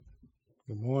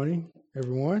Good morning,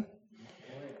 everyone.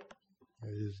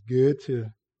 It is good to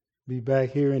be back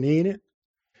here in Enid,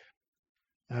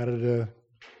 from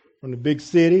the big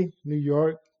city, New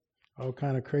York. All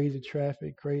kind of crazy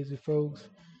traffic, crazy folks.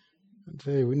 I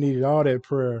tell you, we needed all that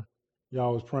prayer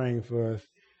y'all was praying for us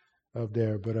up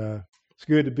there. But it's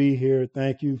good to be here.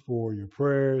 Thank you for your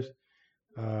prayers.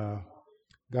 God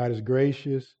is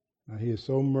gracious. He is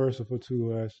so merciful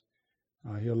to us.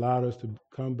 He allowed us to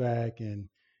come back, and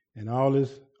all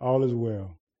is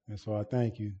well. And so I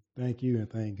thank you, and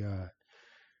thank God.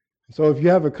 So if you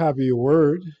have a copy of your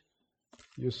word,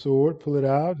 your sword, pull it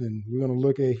out, and we're going to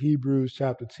look at Hebrews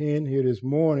chapter 10 here this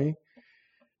morning.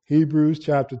 Hebrews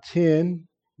chapter 10,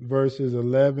 verses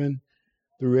 11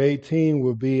 through 18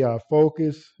 will be our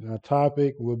focus, and our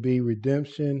topic will be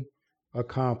redemption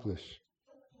accomplished.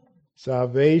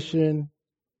 Salvation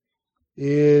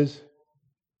is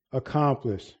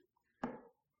accomplished.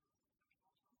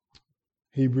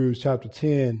 Hebrews chapter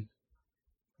 10,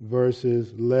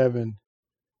 verses 11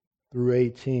 through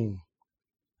 18.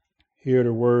 Hear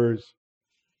the words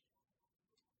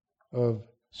of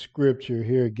Scripture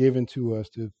here given to us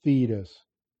to feed us.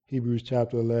 Hebrews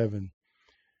chapter 11.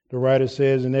 The writer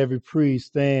says, "And every priest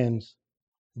stands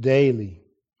daily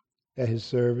at his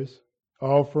service,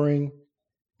 offering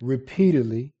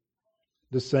repeatedly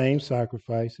the same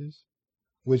sacrifices,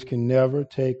 which can never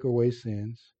take away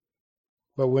sins.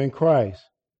 But when Christ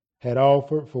had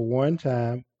offered for one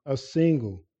time a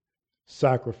single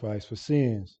sacrifice for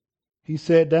sins, he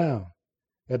sat down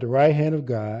at the right hand of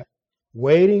God,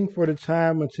 waiting for the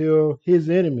time until his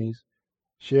enemies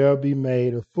shall be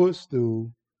made a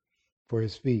footstool for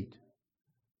his feet.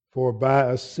 For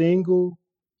by a single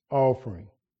offering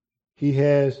he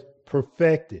has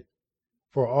perfected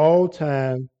for all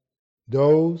time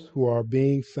those who are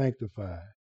being sanctified.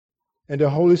 And the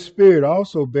Holy Spirit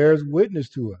also bears witness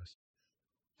to us.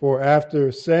 For after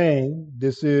saying,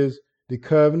 'This is the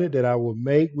covenant that I will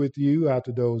make with you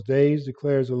after those days,'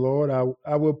 declares the Lord,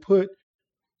 I will put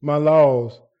my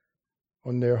laws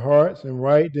on their hearts and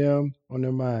write them on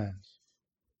their minds."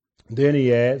 Then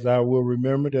he adds, "I will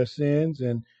remember their sins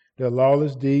and their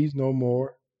lawless deeds no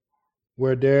more.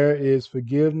 Where there is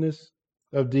forgiveness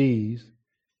of these,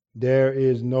 there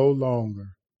is no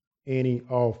longer any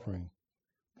offering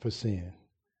for sin."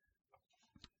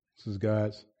 This is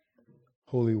God's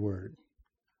holy word.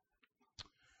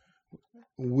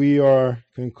 We are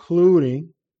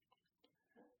concluding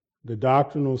the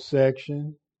doctrinal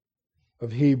section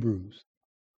of Hebrews.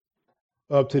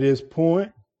 Up to this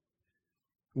point,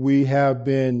 we have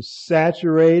been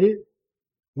saturated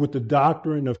with the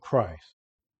doctrine of Christ.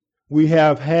 We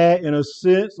have had, in a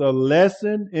sense, a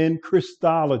lesson in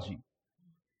Christology.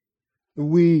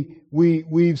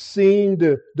 We've seen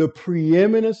the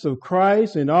preeminence of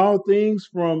Christ in all things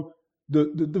from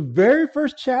the very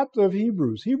first chapter of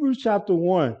Hebrews chapter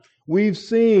 1. We've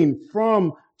seen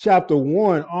from chapter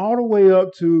 1 all the way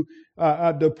up to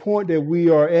the point that we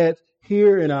are at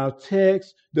here in our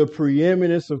text, the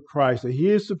preeminence of Christ, that he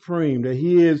is supreme, that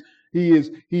he is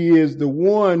the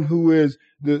one who is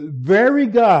the very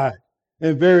God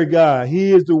and very God.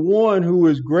 He is the one who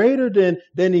is greater than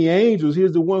the angels. He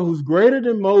is the one who's greater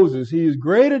than Moses. He is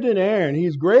greater than Aaron. He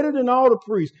is greater than all the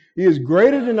priests. He is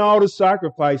greater than all the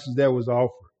sacrifices that was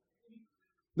offered.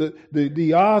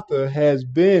 The author has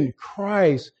been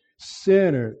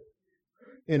Christ-centered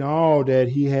in all that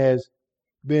he has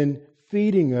been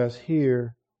feeding us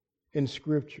here in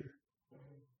Scripture.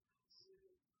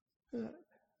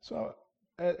 So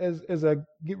as I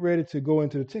get ready to go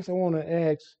into the text, I want to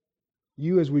ask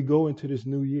you as we go into this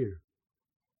new year,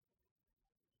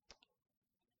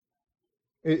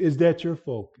 is that your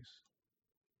focus?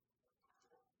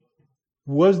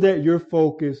 Was that your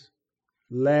focus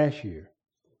last year?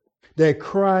 That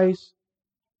Christ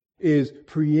is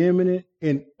preeminent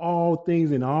in all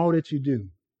things, in all that you do?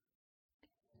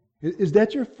 Is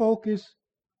that your focus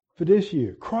for this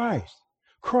year? Christ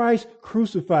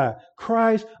crucified,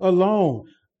 Christ alone.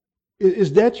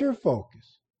 Is that your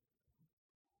focus?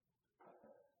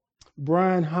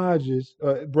 Brian Hedges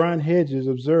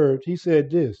observed, he said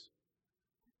this.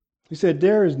 He said,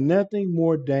 "There is nothing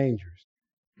more dangerous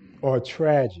or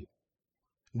tragic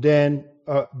than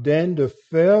the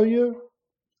failure,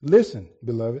 listen,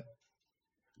 beloved,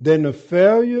 than the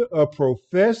failure of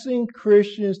professing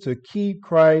Christians to keep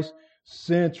Christ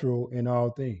central in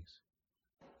all things."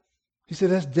 He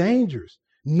said that's dangerous,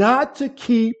 not to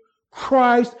keep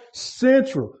Christ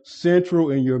central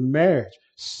in your marriage,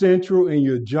 central in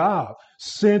your job,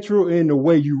 central in the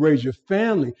way you raise your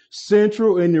family,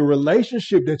 central in the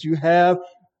relationship that you have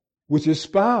with your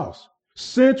spouse,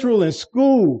 central in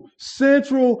school,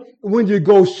 central when you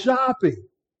go shopping,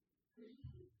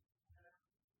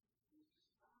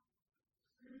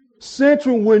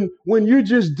 central when you're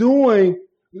just doing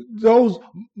those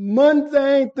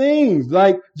mundane things,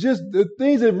 like just the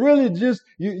things that really just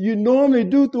you normally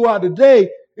do throughout the day.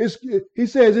 He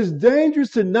says it's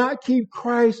dangerous to not keep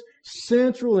Christ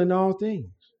central in all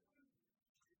things.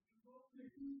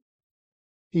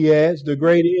 He adds, the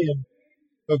great end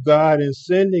of God in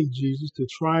sending Jesus to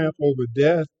triumph over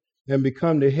death and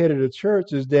become the head of the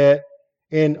church is that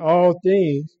in all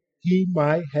things he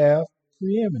might have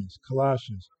preeminence.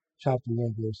 Colossians chapter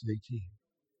 1, verse 18.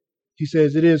 He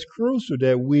says it is crucial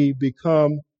that we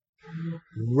become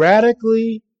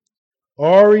radically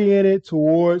oriented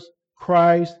towards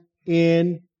Christ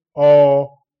in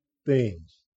all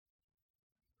things.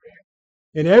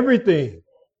 In everything.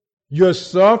 Your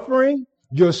suffering,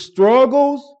 your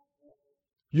struggles,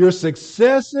 your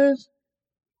successes,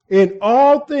 in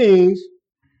all things,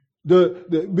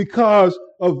 because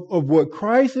of what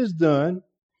Christ has done,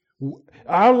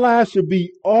 our lives should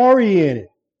be oriented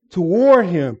toward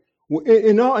him.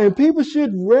 And people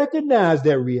should recognize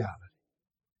that reality.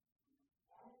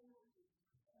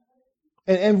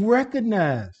 And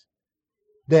recognize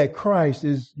that Christ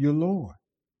is your Lord.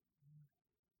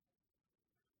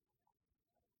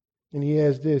 And he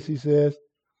has this, he says,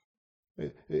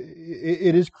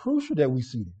 it is crucial that we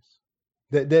see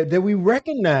this, that we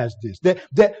recognize this,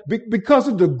 that because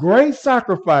of the great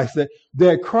sacrifice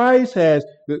that Christ has,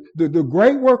 the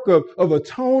great work of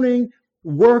atoning,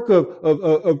 work of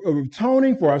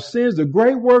atoning for our sins, the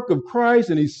great work of Christ,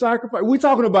 and he sacrificed. We're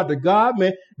talking about the God,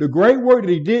 man, the great work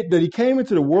that he did, that he came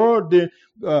into the world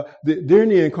during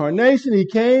the incarnation. He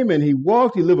came and he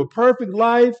walked, he lived a perfect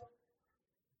life.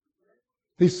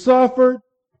 He suffered,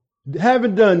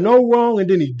 haven't done no wrong, and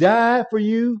then he died for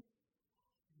you.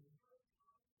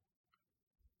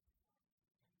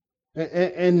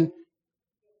 And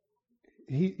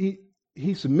he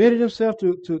submitted himself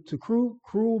to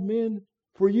cruel men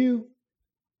for you.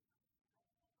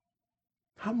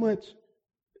 How much,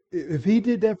 if he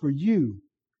did that for you,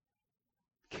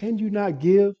 can you not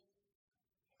give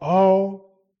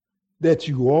all that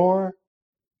you are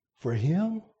for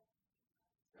him?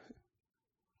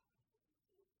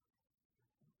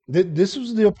 This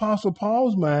was the Apostle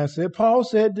Paul's mindset. Paul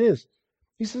said this.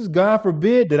 He says, God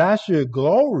forbid that I should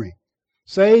glory,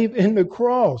 save in the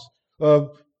cross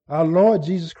of our Lord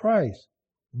Jesus Christ,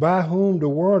 by whom the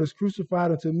world is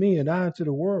crucified unto me and I unto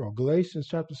the world. Galatians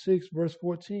chapter 6, verse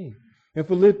 14. In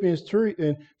Philippians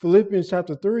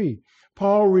chapter 3,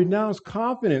 Paul renounced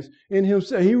confidence in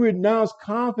himself. He renounced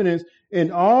confidence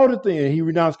in all the things. He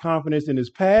renounced confidence in his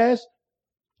past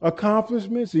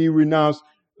accomplishments. He renounced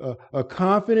a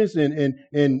confidence in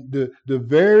the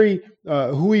very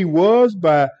who he was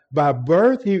by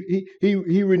birth.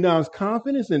 He renounced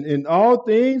confidence in all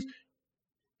things.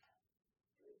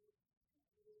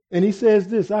 And he says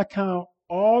this, I count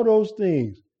all those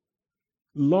things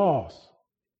loss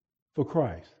for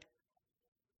Christ.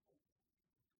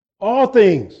 All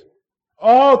things,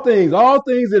 all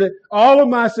of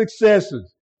my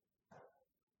successes,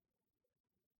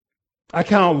 I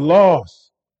count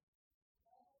loss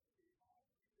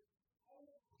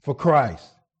for Christ.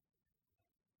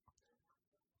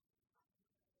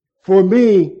 For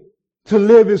me to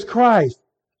live is Christ.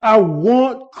 I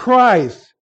want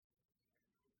Christ.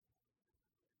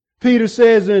 Peter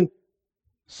says in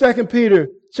 2 Peter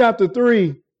chapter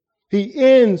 3, he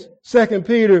ends 2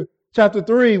 Peter chapter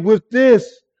 3 with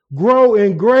this: grow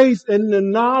in grace and the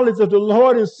knowledge of the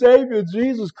Lord and Savior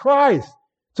Jesus Christ,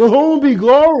 to whom be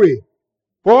glory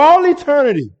for all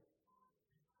eternity.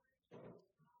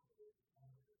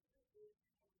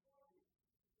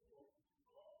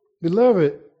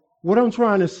 Beloved, what I'm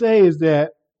trying to say is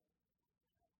that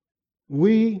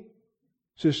we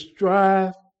should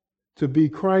strive to be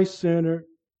Christ-centered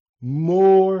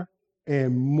more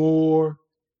and more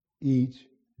each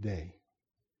day.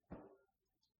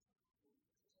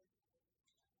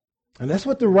 And that's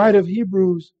what the writer of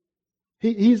Hebrews,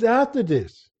 he's after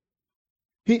this.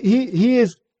 He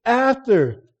is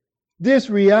after this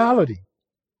reality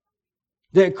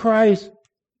that Christ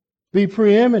be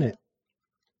preeminent.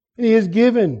 And he has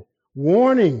given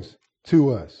warnings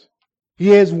to us. He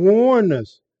has warned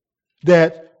us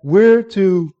that we're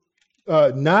to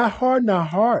not harden our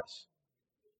hearts.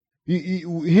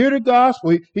 You hear the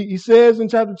gospel. He says in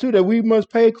chapter 2 that we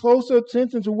must pay closer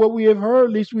attention to what we have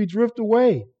heard, lest we drift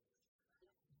away.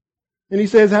 And he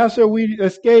says, how shall we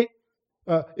escape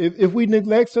if we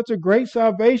neglect such a great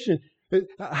salvation?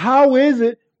 How is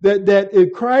it that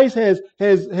if Christ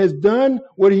has done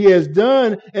what he has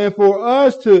done, and for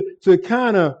us to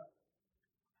kind of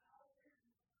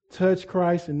touch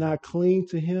Christ and not cling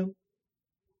to him.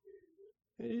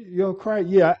 Christ,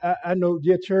 yeah, I know,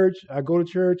 yeah, church, I go to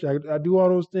church, I do all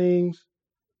those things.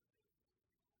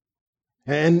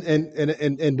 And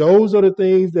those are the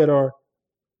things that are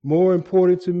more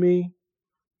important to me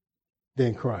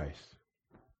than Christ.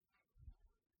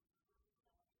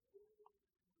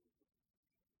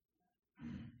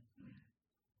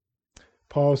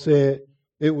 Paul said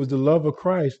it was the love of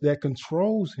Christ that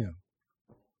controls him.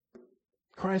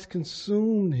 Christ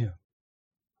consumed him.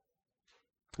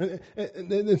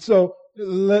 And so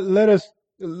let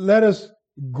us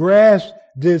grasp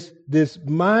this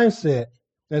mindset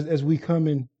as we come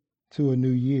into a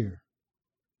new year.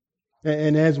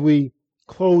 And as we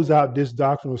close out this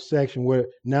doctrinal section, where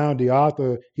now the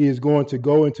author, he is going to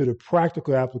go into the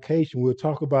practical application. We'll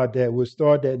talk about that. We'll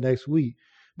start that next week.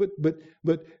 But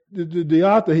the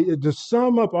author, to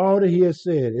sum up all that he has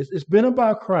said, it's been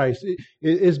about Christ.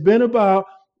 It's been about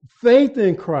faith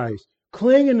in Christ,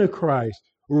 clinging to Christ,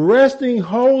 resting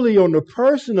wholly on the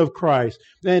person of Christ,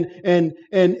 and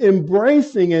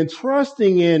embracing and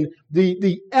trusting in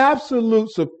the absolute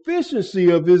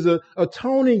sufficiency of his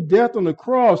atoning death on the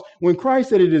cross. When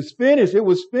Christ said it is finished, it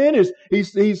was finished.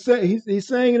 He's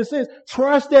saying in a sense,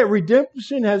 trust that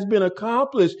redemption has been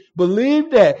accomplished.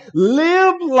 Believe that.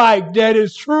 Live like that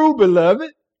is true, beloved.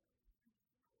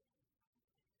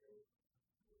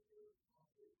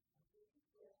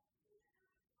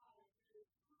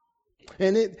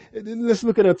 And let's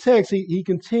look at a text. He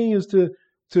continues to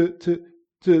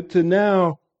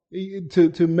now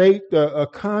to make a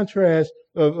contrast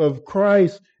of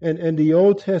Christ and the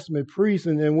Old Testament priests.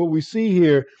 And what we see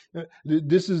here,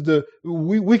 this is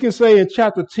we can say in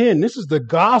chapter 10, this is the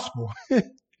gospel.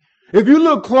 If you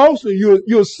look closer,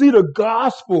 you'll see the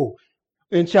gospel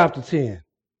in chapter 10.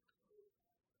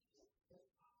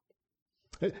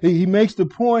 He makes the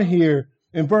point here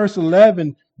in verse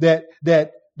 11 that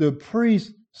the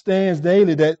priest stands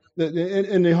daily.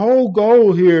 And the whole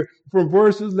goal here from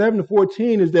verses 11 to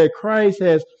 14 is that Christ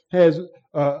has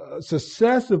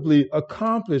successively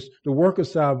accomplished the work of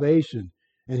salvation,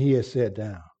 and he has sat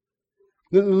down.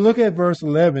 Look at verse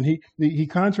 11. He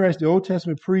contrasts the Old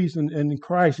Testament priest and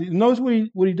Christ. Notice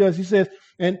what he does. He says,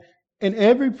 and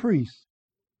every priest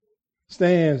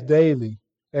stands daily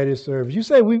at his service. You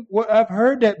say, I've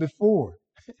heard that before.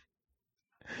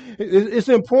 It's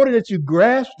important that you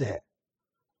grasp that,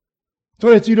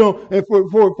 so that you don't. And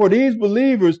for these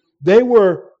believers, they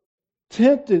were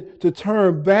tempted to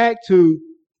turn back to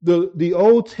the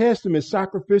Old Testament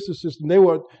sacrificial system. They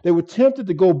were tempted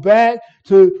to go back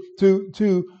to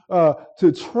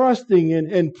trusting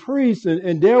in priests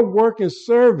and their work and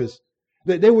service.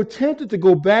 They were tempted to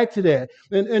go back to that.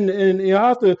 And the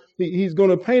author, he's going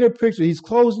to paint a picture. He's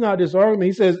closing out this argument.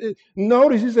 He says,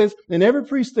 notice, he says, and every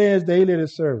priest stands daily at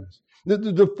his service.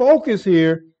 The focus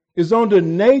here is on the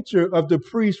nature of the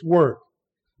priest's work.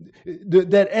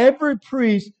 That every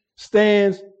priest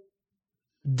stands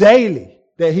daily,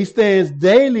 that he stands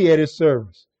daily at his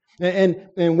service.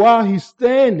 And while he's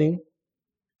standing,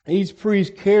 each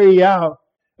priest carry out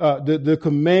the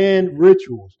command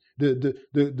rituals.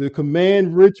 The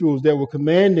command rituals that were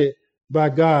commanded by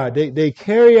God. They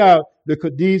carry out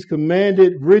these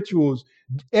commanded rituals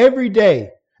every day,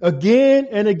 again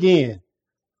and again,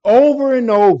 over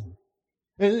and over.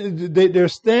 And they're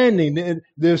standing.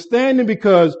 They're standing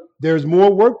because there's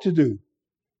more work to do.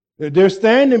 They're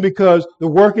standing because the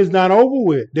work is not over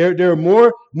with. There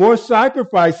are more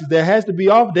sacrifices that has to be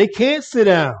offered. They can't sit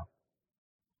down.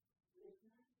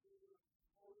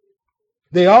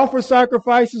 They offer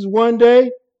sacrifices one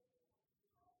day.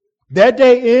 That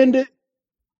day ended.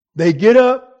 They get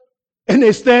up and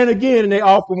they stand again and they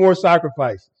offer more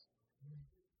sacrifices.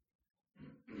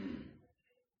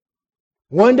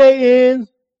 One day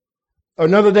ends,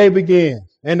 another day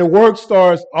begins, and the work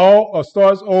starts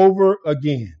over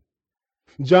again.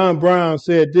 John Brown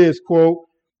said this, quote,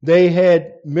 "They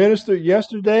had ministered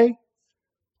yesterday,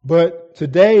 but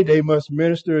today they must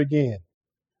minister again.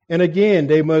 And again,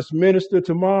 they must minister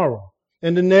tomorrow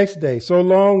and the next day, so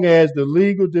long as the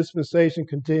legal dispensation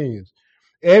continues.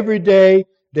 Every day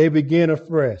they begin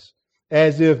afresh,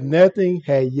 as if nothing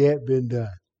had yet been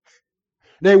done."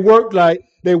 They work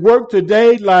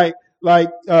today like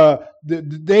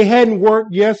they hadn't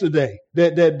worked yesterday.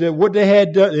 That what they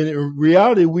had done. In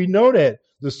reality, we know that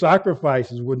the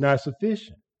sacrifices were not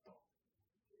sufficient.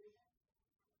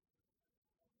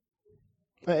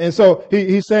 And so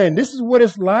he's saying this is what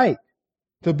it's like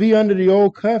to be under the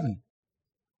old covenant.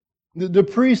 The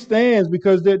priest stands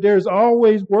because there's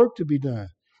always work to be done.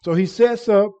 So he sets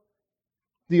up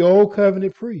the old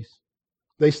covenant priests.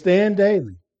 They stand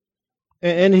daily.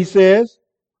 And he says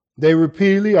they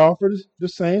repeatedly offer the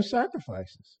same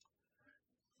sacrifices.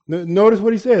 Notice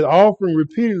what he says, offering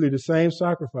repeatedly the same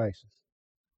sacrifices,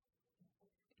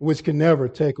 which can never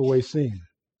take away sin.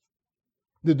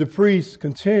 The priest's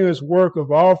continuous work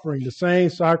of offering the same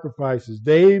sacrifices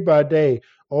day by day,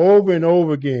 over and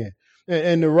over again.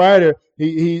 And the writer,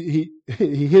 he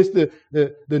hits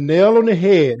the nail on the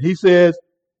head. He says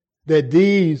that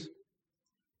these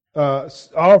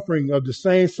offering of the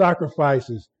same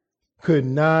sacrifices could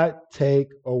not take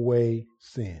away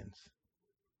sins.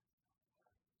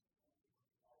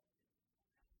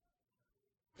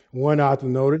 One author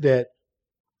noted that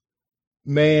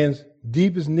man's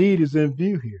deepest need is in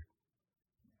view here.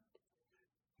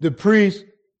 The priests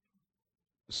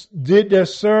did their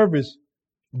service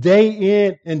day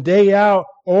in and day out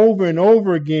over and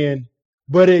over again,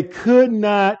 but it could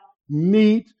not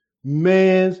meet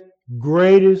man's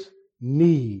greatest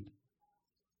need.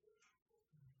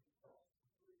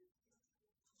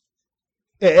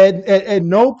 At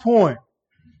no point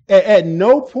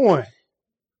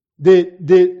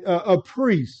did a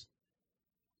priest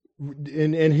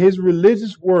in his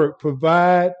religious work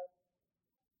provide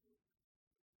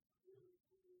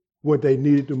what they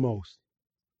needed the most.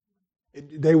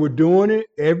 They were doing it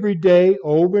every day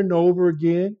over and over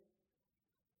again.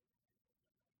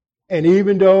 And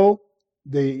even though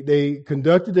they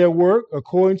conducted their work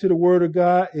according to the word of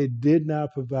God, it did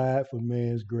not provide for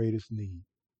man's greatest need.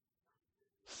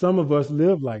 Some of us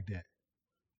live like that,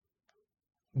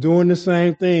 doing the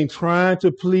same thing, trying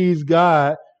to please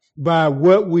God by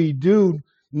what we do,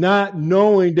 not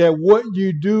knowing that what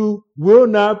you do will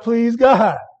not please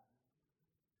God.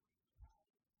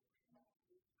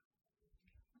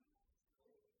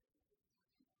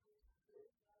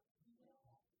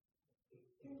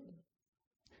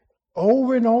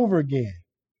 Over and over again.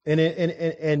 And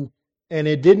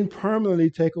it didn't permanently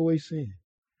take away sin.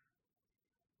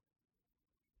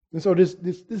 And so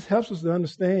this helps us to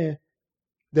understand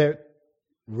that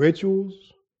rituals,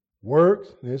 works,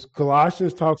 as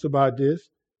Colossians talks about this,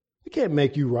 it can't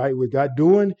make you right with God.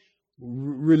 Doing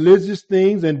religious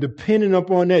things and depending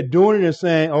upon that, doing it and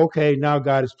saying, okay, now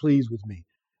God is pleased with me.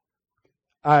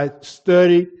 I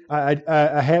studied,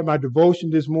 I had my devotion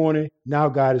this morning, now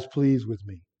God is pleased with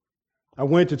me. I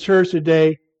went to church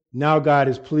today, now God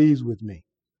is pleased with me.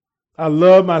 I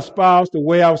love my spouse the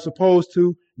way I was supposed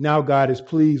to, now God is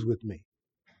pleased with me.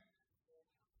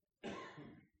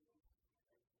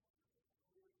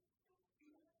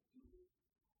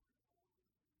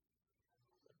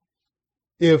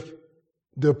 If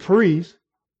the priest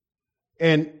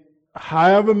and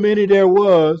however many there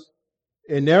was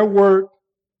in their work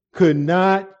could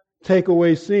not take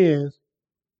away sins,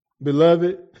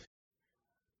 beloved,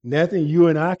 nothing you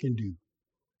and I can do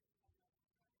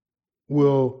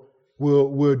will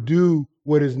do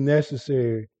what is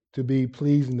necessary to be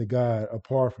pleasing to God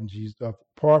apart from Jesus,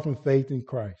 apart from faith in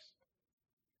Christ.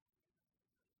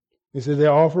 It says they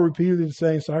offer repeatedly the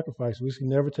same sacrifice, which can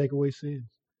never take away sins.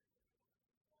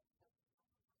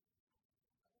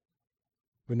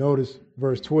 But notice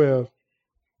verse 12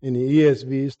 in the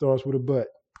ESV, it starts with a but.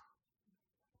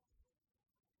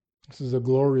 This is a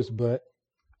glorious but.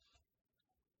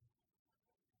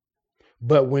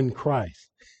 But when Christ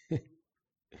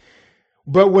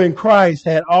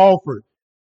had offered,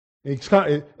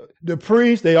 the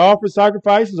priests, they offered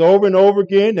sacrifices over and over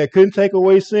again that couldn't take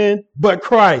away sin, but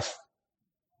Christ.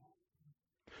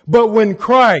 But when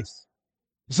Christ,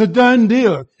 it's a done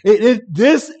deal.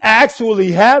 This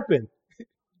actually happened.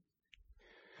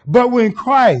 But when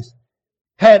Christ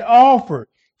had offered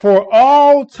for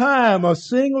all time a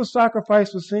single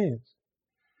sacrifice for sins,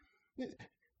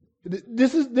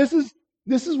 this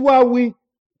is why we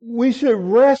should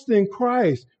rest in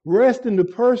Christ, rest in the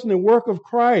person and work of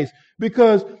Christ,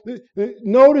 because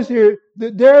notice here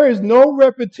that there is no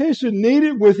repetition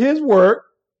needed with his work.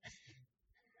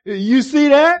 You see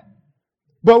that?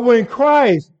 But when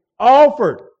Christ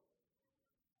offered,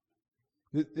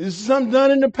 this is something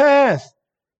done in the past,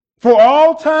 for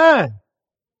all time,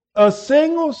 a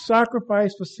single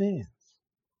sacrifice for sins.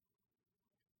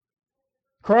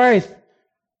 Christ,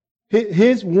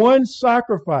 his one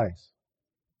sacrifice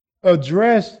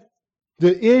addressed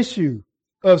the issue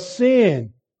of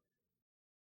sin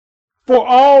for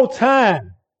all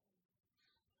time.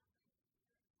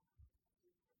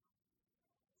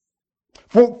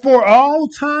 For all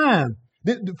time.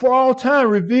 For all time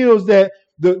reveals that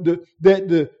the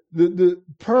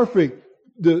perfect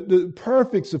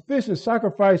sufficient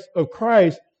sacrifice of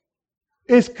Christ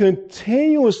It's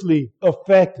continuously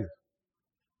effective.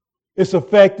 It's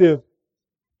effective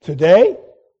today.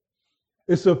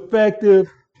 It's effective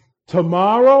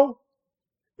tomorrow.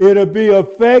 It'll be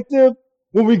effective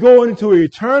when we go into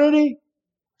eternity.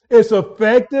 It's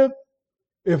effective.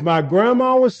 If my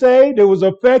grandma was saved, it was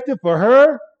effective for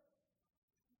her.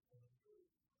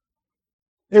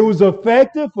 It was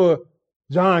effective for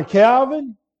John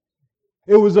Calvin.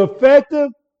 It was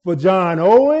effective for John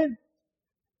Owen,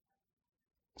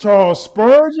 Charles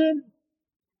Spurgeon,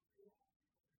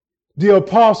 the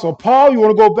Apostle Paul. You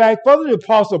want to go back further? The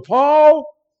Apostle Paul,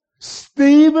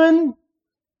 Stephen.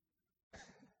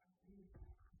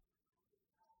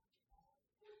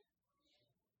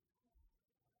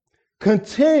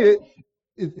 It's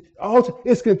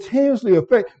continuously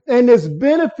effective, and its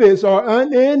benefits are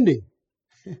unending.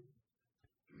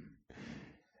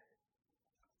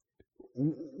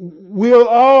 We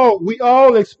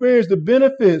all experience the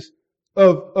benefits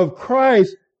of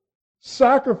Christ's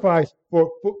sacrifice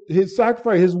for his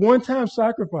sacrifice, his one-time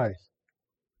sacrifice.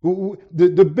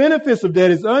 The benefits of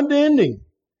that is unending,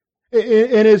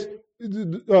 and it's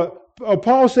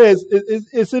Paul says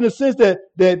it's in a sense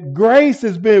that grace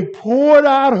has been poured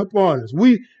out upon us.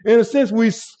 We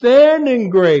stand in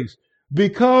grace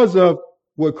because of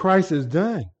what Christ has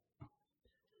done.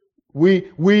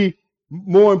 We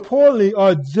more importantly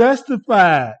are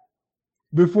justified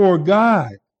before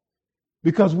God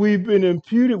because we've been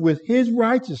imputed with his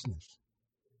righteousness.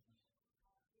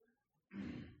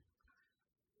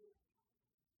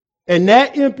 And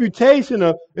that imputation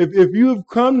of, if you've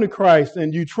come to Christ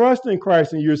and you trust in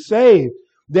Christ and you're saved,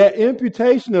 that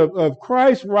imputation of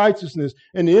Christ's righteousness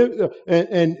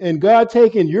and God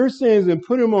taking your sins and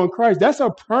putting them on Christ, that's a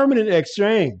permanent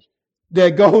exchange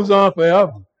that goes on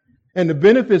forever. And the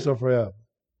benefits are forever.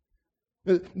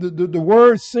 The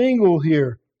word single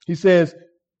here, he says,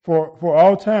 for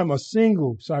all time, a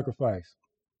single sacrifice.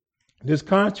 This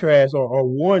contrast, or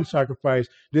one sacrifice,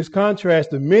 this contrast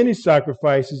to many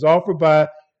sacrifices offered by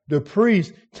the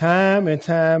priest time and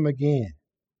time again.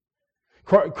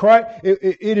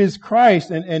 It is Christ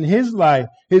and his life,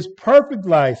 his perfect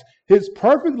life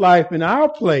in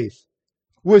our place,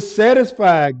 which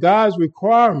satisfied God's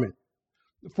requirement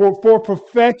for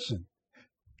perfection.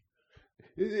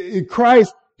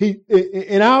 Christ,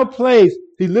 in our place,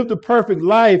 he lived a perfect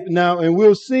life now, and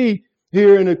we'll see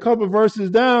here in a couple of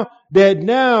verses down that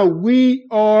now we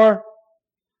are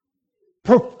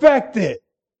perfected.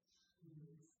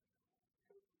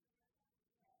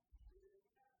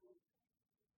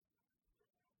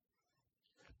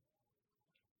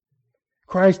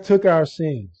 Christ took our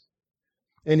sins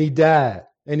and he died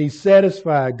and he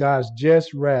satisfied God's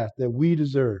just wrath that we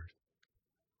deserved.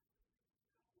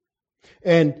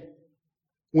 And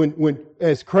when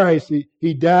as Christ,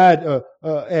 he died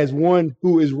as one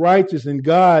who is righteous, and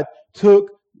God took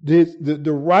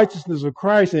the righteousness of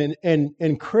Christ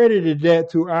and credited that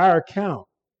to our account.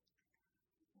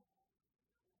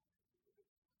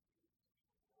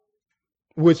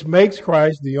 Which makes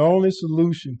Christ the only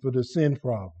solution for the sin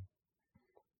problem.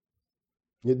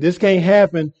 This can't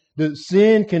happen. The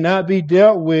sin cannot be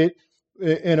dealt with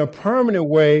in a permanent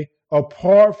way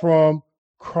apart from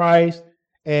Christ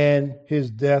and his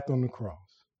death on the cross.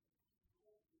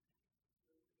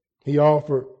 He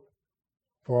offered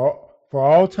for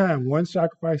all time one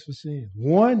sacrifice for sin.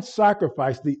 One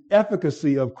sacrifice, the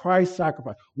efficacy of Christ's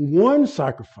sacrifice. One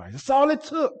sacrifice. That's all it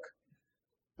took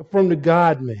from the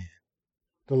God-man,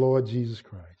 the Lord Jesus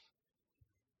Christ.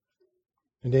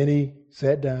 And then he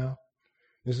sat down.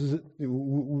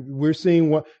 We're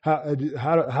seeing how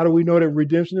do we know that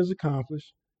redemption is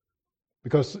accomplished?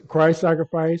 Because Christ's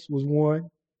sacrifice was one,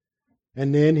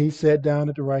 and then he sat down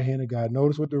at the right hand of God.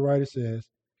 Notice what the writer says.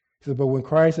 He said, but when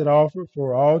Christ had offered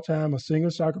for all time a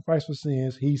single sacrifice for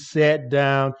sins, he sat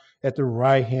down at the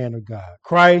right hand of God.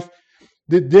 Christ,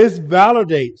 this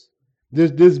validates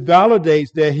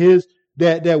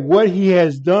that what he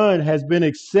has done has been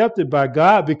accepted by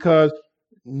God, because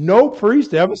no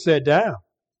priest ever sat down.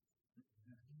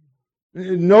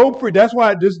 That's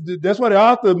why the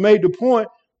author made the point.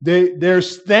 They're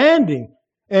standing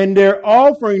and they're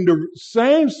offering the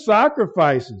same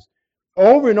sacrifices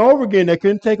over and over again that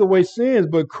couldn't take away sins.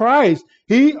 But Christ,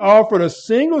 he offered a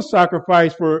single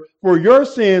sacrifice for your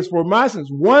sins, for my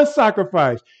sins. One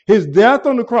sacrifice. His death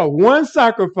on the cross. One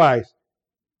sacrifice.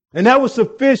 And that was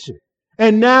sufficient.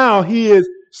 And now he is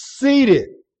seated.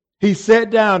 He sat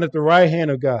down at the right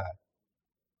hand of God.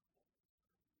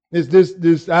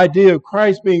 This idea of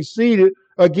Christ being seated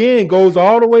again goes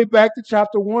all the way back to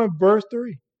chapter 1, verse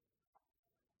 3.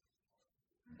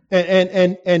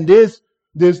 And this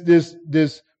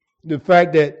the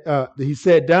fact that he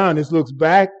sat down, this looks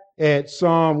back at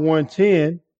Psalm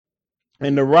 110,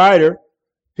 and the writer,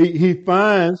 he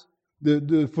finds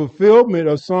the fulfillment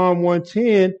of Psalm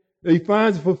 110. He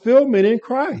finds the fulfillment in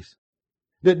Christ.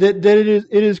 That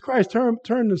it is Christ. Turn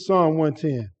to Psalm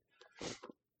 110.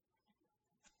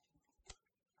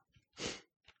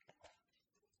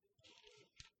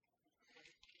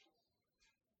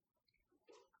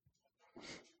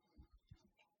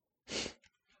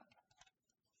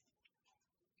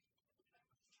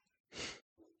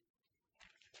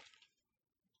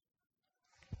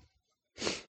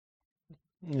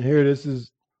 And here, this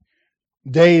is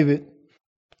David,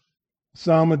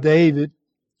 Psalm of David.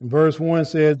 Verse 1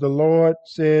 says, "The Lord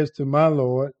says to my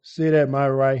Lord, sit at my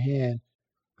right hand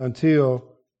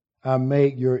until I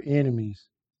make your enemies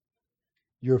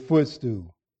your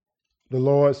footstool. The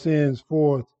Lord sends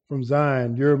forth from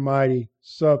Zion your mighty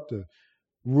scepter.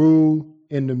 Rule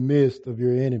in the midst of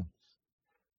your enemies."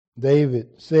 David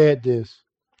said this,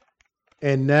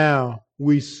 and now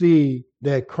we see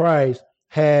that Christ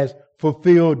has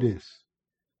fulfilled this.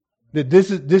 That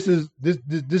this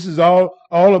is all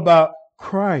about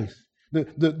Christ.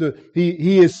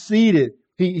 He is seated.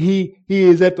 He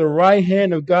is at the right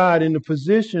hand of God in the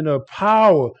position of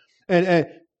power, and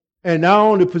not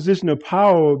only position of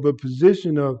power, but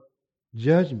position of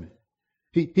judgment.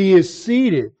 He is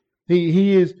seated.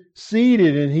 He is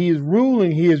seated, and he is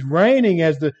ruling. He is reigning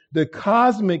as the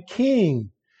cosmic king.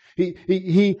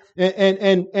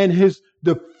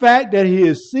 The fact that he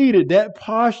is seated, that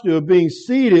posture of being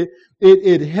seated,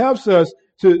 it helps us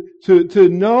to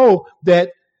know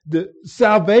that the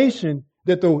salvation,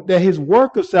 that his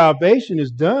work of salvation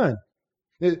is done.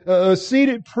 A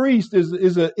seated priest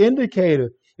is an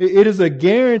indicator. It is a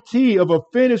guarantee of a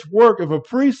finished work. If a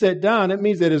priest sat down, that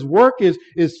means that his work is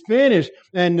finished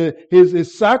and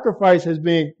his sacrifice has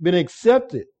been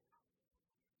accepted.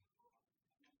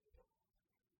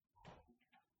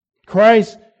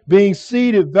 Christ being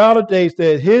seated validates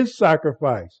that his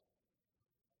sacrifice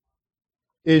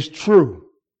is true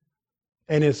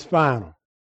and is final.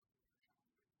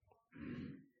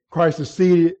 Christ is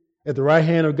seated at the right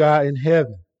hand of God in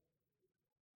heaven.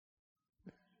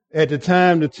 At the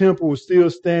time, the temple was still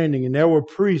standing, and there were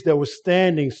priests that were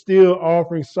standing, still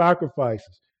offering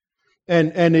sacrifices.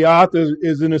 And the author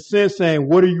is, in a sense, saying,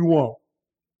 what do you want?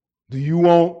 Do you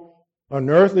want an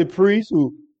earthly priest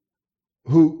who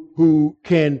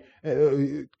can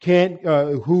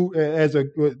as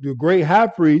the great high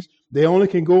priest, they only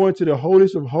can go into the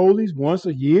holiest of holies once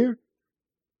a year,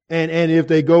 and if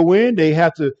they go in, they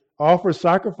have to offer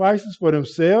sacrifices for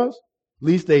themselves,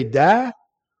 lest they die?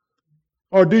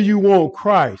 Or do you want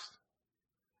Christ,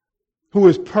 who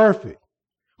is perfect,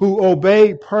 who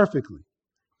obeyed perfectly,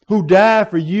 who died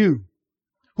for you,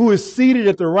 who is seated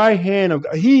at the right hand of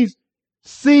God? He's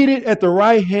seated at the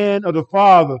right hand of the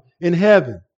Father in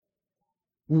heaven.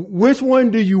 Which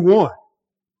one do you want?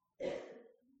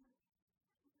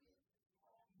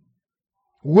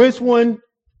 Which one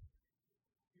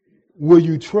will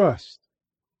you trust?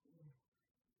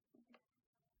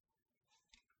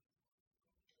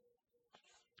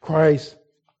 Christ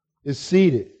is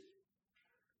seated.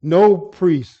 No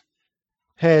priest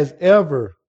has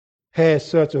ever had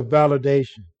such a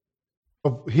validation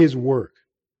of his work.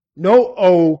 No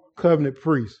old covenant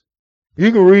priest.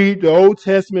 You can read the Old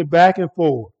Testament back and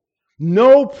forth.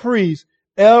 No priest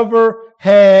ever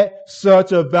had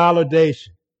such a validation.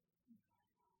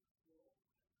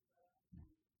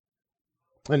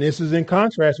 And this is in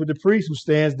contrast with the priest who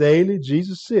stands daily.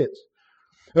 Jesus sits.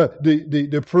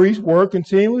 The priest work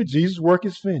continually. Jesus' work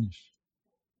is finished.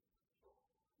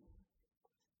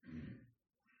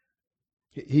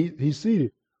 He's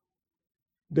seated.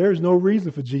 There's no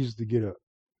reason for Jesus to get up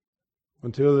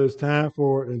until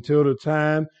the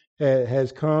time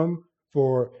has come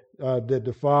for that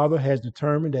the Father has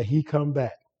determined that he come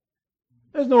back.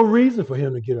 There's no reason for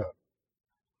him to get up,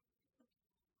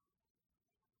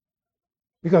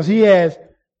 because he has,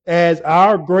 as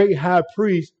our great high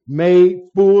priest, made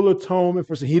full atonement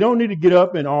for sin. He don't need to get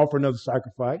up and offer another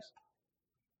sacrifice.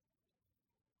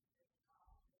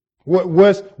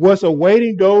 What's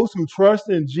awaiting those who trust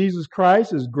in Jesus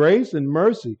Christ is grace and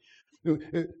mercy.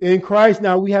 In Christ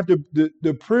now we have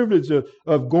the privilege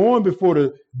of going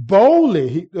before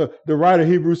boldly. The writer of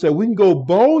Hebrews said we can go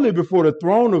boldly before the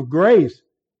throne of grace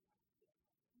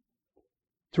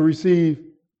to receive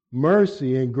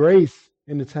mercy and grace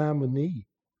in the time of need.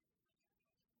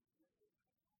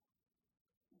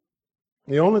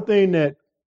 The only thing that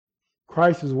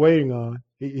Christ is waiting on,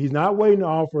 he's not waiting to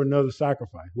offer another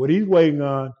sacrifice. What he's waiting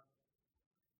on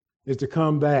is to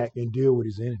come back and deal with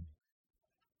his enemy.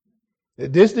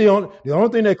 The only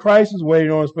thing that Christ is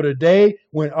waiting on is for the day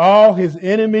when all his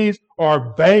enemies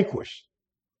are vanquished.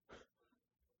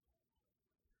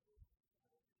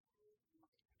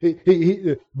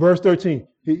 Verse 13,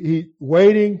 he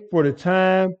waiting for the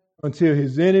time until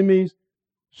his enemies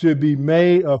should be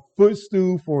made a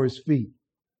footstool for his feet.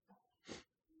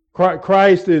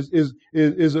 Christ is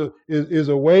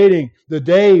awaiting the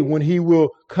day when he will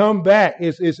come back.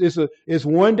 It's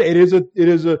one day. It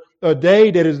is a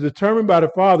day that is determined by the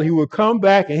Father. He will come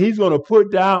back and he's going to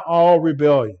put down all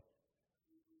rebellion.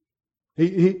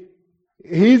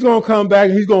 He's going to come back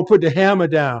and he's going to put the hammer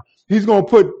down. He's going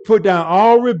to put down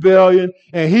all rebellion,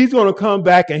 and he's going to come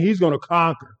back and he's going to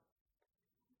conquer.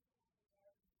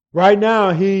 Right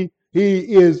now, he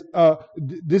is.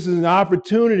 This is an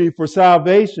opportunity for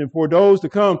salvation for those to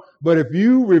come. But if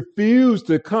you refuse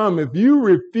to come, if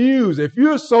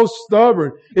you're so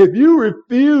stubborn, if you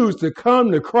refuse to come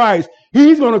to Christ,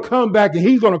 he's going to come back and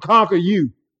he's going to conquer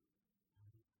you.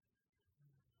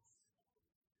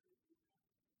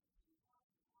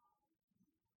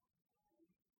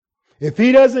 If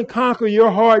he doesn't conquer your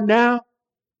heart now,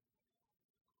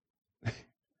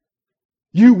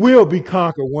 you will be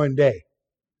conquered one day.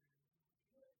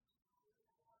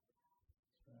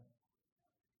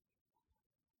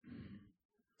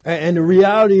 And the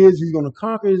reality is he's going to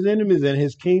conquer his enemies and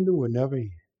his kingdom will never end.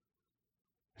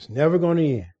 It's never going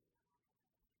to end.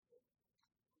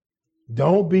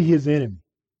 Don't be his enemy.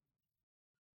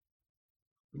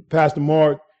 Pastor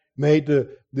Mark made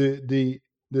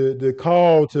the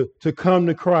call to come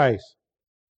to Christ.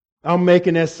 I'm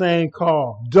making that same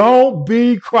call. Don't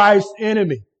be Christ's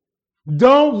enemy.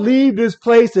 Don't leave this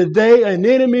place today an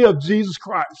enemy of Jesus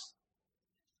Christ.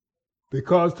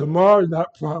 Because tomorrow is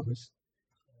not promised.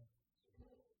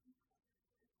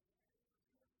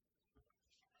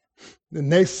 The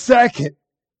next second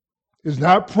is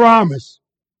not promised.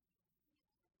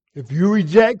 If you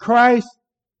reject Christ,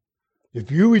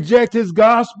 if you reject his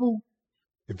gospel,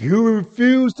 if you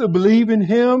refuse to believe in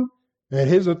him and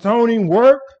his atoning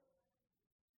work,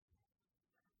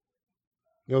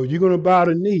 you're going to bow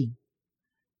the knee.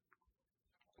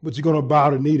 But you're going to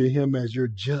bow the knee to him as your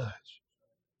judge.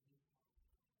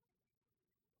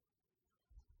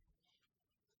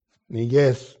 And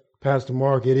yes, Pastor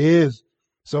Mark, it's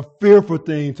a fearful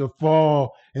thing to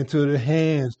fall into the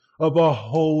hands of a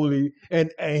holy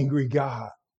and angry God.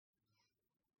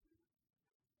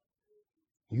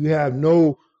 You have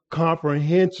no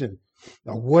comprehension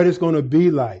of what it's going to be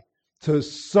like to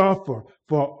suffer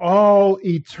for all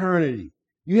eternity.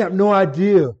 You have no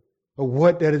idea of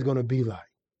what that is going to be like.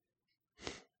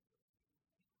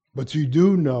 But you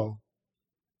do know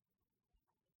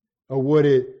of what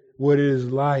it is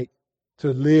like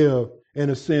to live,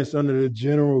 in a sense, under the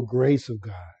general grace of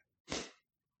God.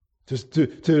 Just to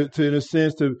in a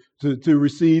sense, to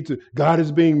receive, God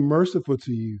is being merciful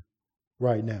to you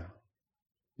right now.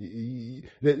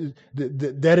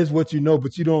 That is what you know,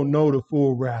 but you don't know the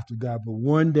full wrath of God. But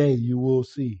one day you will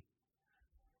see.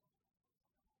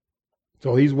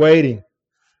 So he's waiting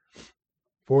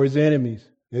for his enemies.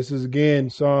 This is again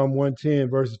Psalm 110,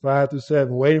 verses 5-7.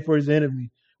 Waiting for his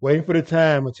enemy, waiting for the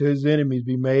time until his enemies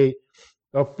be made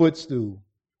a footstool.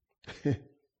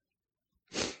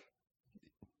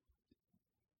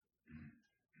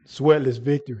 Sweatless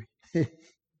victory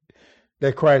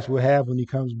that Christ will have when he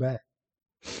comes back.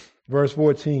 Verse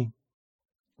 14,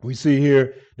 we see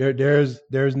here there's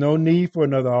no need for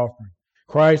another offering.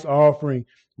 Christ's offering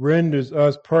renders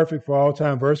us perfect for all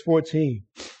time. Verse 14,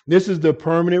 this is the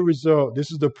permanent result.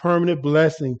 This is the permanent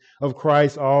blessing of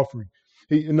Christ's offering.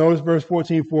 Notice verse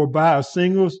 14, for by a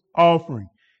single offering,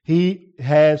 he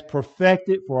has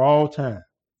perfected for all time.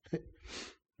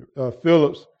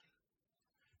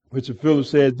 Richard Phillips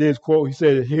said this, quote, he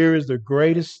said, here is the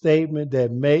greatest statement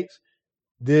that makes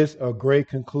this a great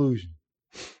conclusion.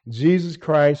 Jesus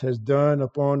Christ has done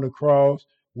upon the cross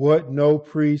what no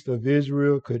priest of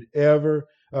Israel could ever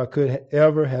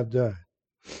have done,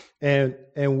 and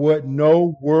what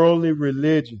no worldly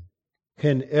religion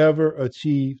can ever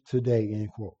achieve today.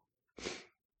 End quote.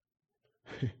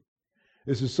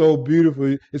 This is so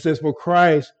beautiful. It says, for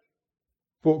Christ,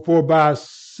 for by a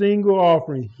single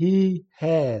offering, he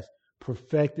has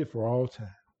perfected for all time.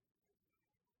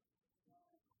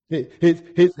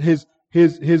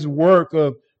 His work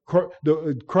of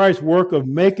Christ's work of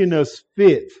making us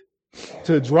fit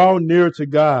to draw near to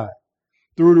God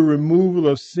through the removal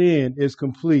of sin is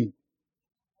complete.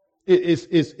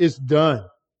 It's done.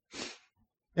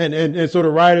 And so the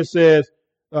writer says,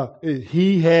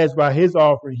 he has, by his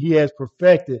offering, he has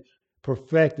perfected for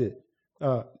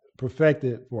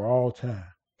all time.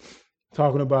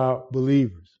 Talking about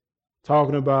believers.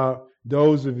 talking about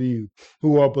those of you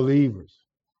who are believers.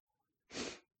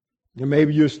 And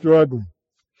maybe you're struggling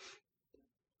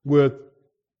with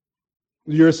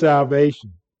your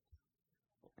salvation.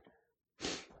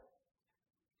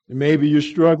 And maybe you're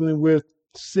struggling with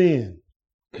sin.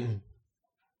 And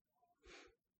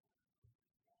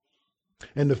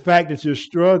the fact that you're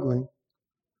struggling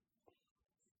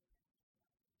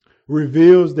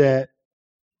reveals that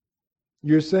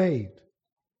you're saved.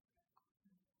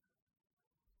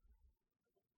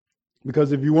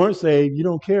 Because if you weren't saved, you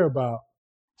don't care about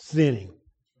sinning.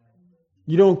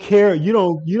 You don't care. You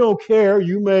don't care.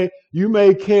 You may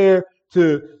care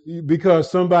because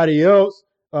somebody else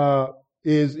may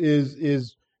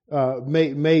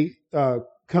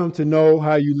come to know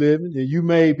how you live, and you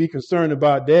may be concerned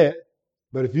about that.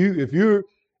 But if you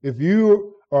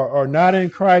are not in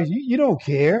Christ, you don't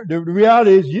care. The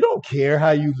reality is you don't care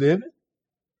how you live.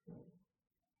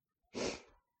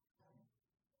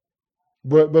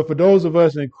 But for those of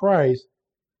us in Christ,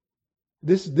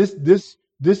 this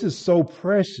is so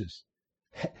precious.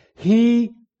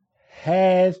 He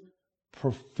has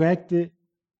perfected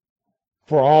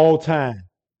for all time.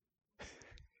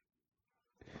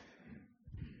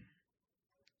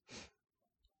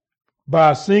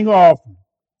 By a single offering.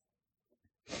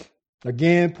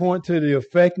 Again, point to the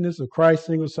effectiveness of Christ's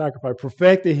single sacrifice.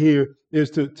 Perfected here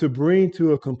is to bring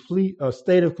to a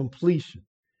state of completion.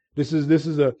 It's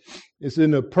in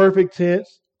the perfect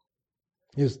tense.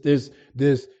 This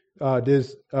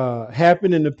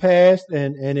happened in the past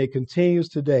and it continues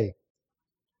today.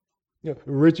 You know,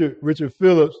 Richard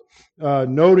Phillips,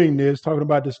 noting this, talking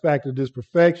about this fact of this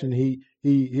perfection, he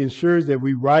ensures that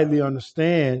we rightly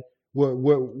understand what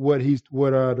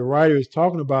the writer is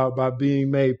talking about by being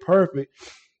made perfect,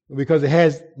 because it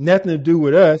has nothing to do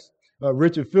with us.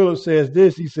 Richard Phillips says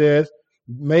this. He says,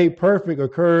 "Made perfect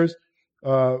occurs he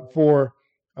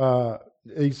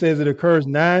says it occurs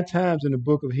 9 times in the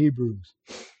book of Hebrews,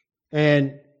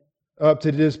 and up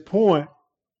to this point,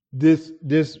 this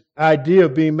idea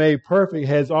of being made perfect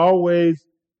has always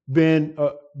been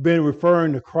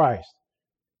referring to Christ.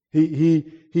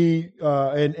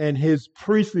 And his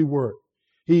priestly work.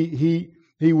 He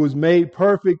was made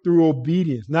perfect through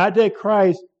obedience. Not that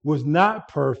Christ was not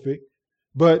perfect,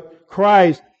 but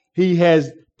Christ, he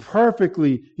has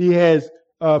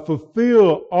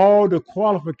fulfilled all the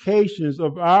qualifications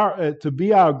of to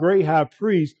be our great high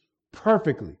priest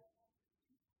perfectly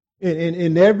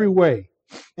in every way.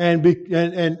 And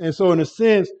so in a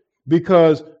sense,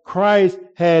 because Christ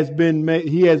has been made,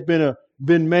 he has been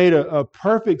made a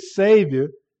perfect Savior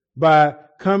by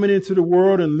coming into the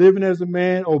world and living as a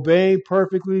man, obeying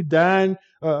perfectly, dying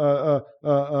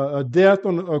a death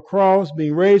on a cross,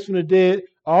 being raised from the dead.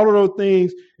 All of those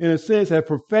things, in a sense, have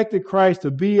perfected Christ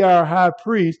to be our high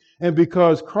priest. And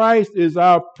because Christ is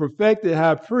our perfected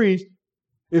high priest,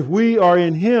 if we are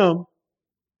in him,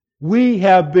 we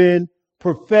have been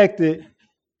perfected.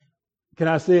 Can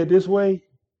I say it this way?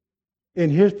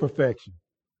 In his perfection.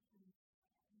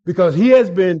 Because he's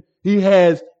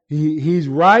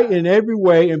right in every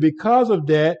way, and because of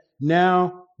that,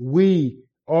 now we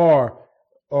are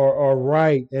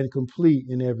right and complete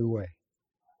in every way.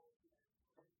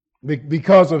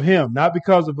 Because of him, not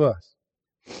because of us.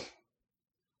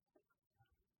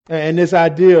 And this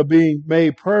idea of being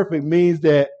made perfect means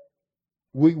that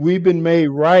we've been made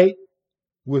right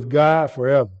with God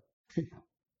forever.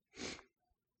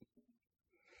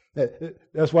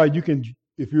 That's why you can,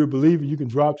 if you're a believer, you can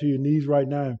drop to your knees right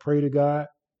now and pray to God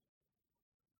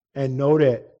and know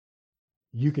that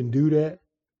you can do that.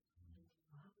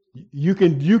 You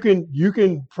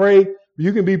can pray,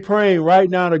 you can be praying right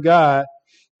now to God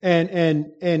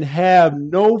and have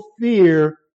no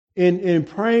fear in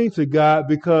praying to God,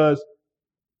 because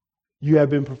you have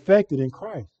been perfected in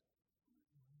Christ.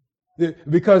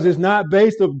 Because it's not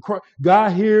based on,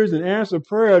 God hears and answers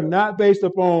prayer not based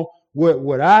upon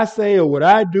what I say or what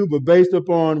I do, but based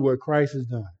upon what Christ has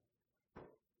done.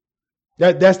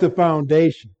 That's the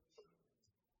foundation.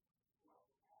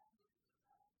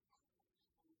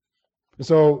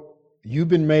 So you've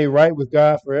been made right with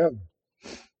God forever.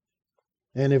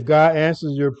 And if God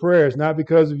answers your prayer, it's not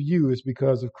because of you, it's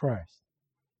because of Christ.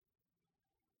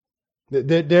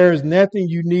 There is nothing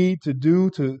you need to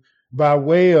do by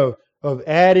way of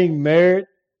adding merit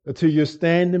to your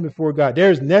standing before God.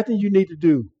 There's nothing you need to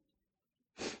do.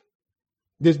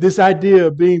 This idea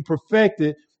of being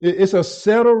perfected, it's a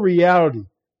settled reality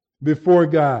before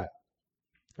God.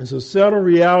 It's a settled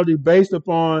reality based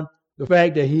upon the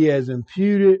fact that he has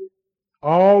imputed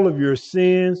all of your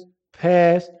sins,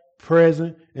 past,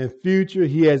 present, and future.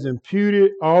 He has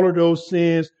imputed all of those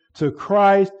sins to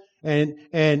Christ,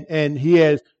 and he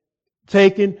has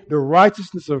taken the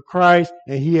righteousness of Christ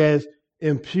and he has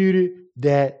imputed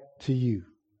that to you.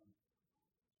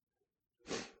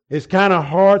 It's kind of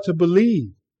hard to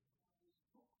believe,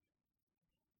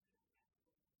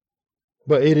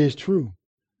 but it is true.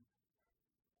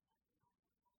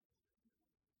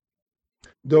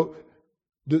 Those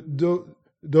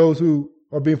who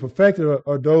are being perfected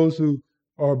are those who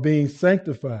are being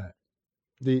sanctified.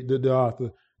 The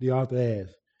author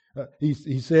adds.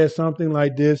 He says something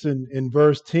like this in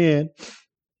verse 10.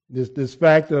 This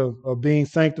fact of being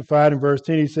sanctified in verse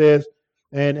 10, he says,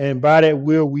 and by that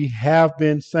will we have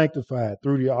been sanctified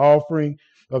through the offering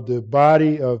of the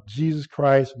body of Jesus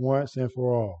Christ once and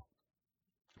for all.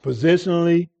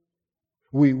 Positionally,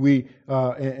 we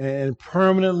and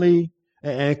permanently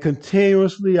and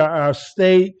continuously our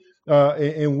state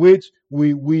in which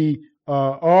we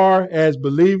are as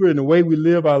believers and the way we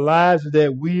live our lives is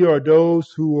that we are those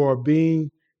who are being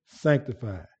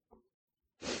sanctified.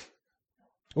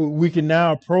 We can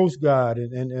now approach God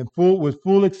and with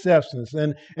full acceptance.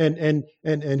 And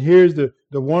here's the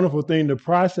wonderful thing: the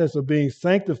process of being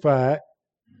sanctified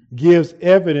gives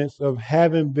evidence of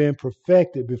having been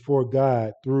perfected before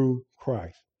God through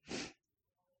Christ.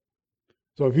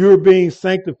 So if you're being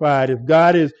sanctified, if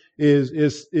God is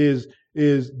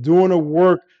doing a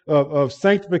work of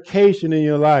sanctification in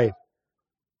your life,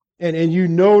 and you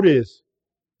know this,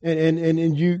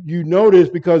 and you know this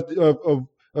because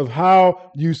of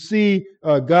how you see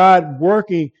God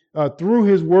working through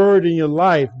His Word in your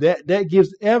life, that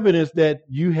gives evidence that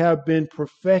you have been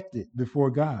perfected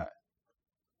before God.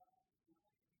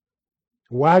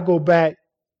 Why go back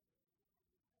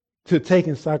to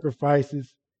taking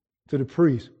sacrifices to the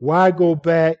priest? Why go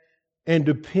back and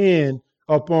depend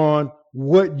upon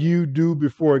what you do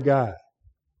before God?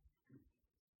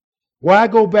 Why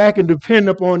go back and depend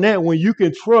upon that when you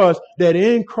can trust that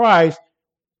in Christ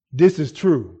this is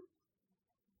true?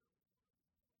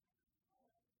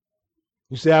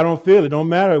 You say, I don't feel it. Don't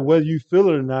matter whether you feel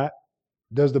it or not.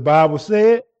 Does the Bible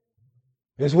say it?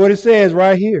 That's what it says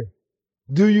right here.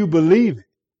 Do you believe it?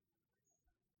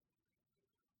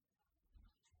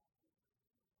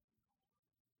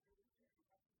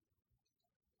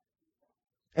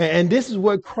 And this is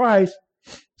what Christ's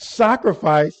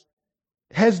sacrifice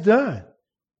has done.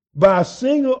 By a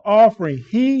single offering,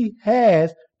 He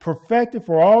has perfected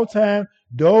for all time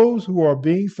those who are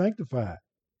being sanctified.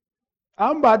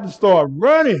 I'm about to start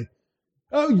running.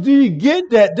 Oh, do you get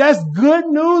that? That's good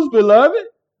news, beloved.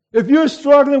 If you're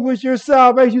struggling with your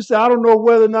salvation, you say, I don't know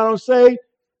whether or not I'm saved.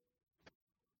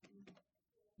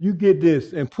 You get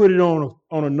this and put it on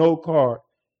a note card.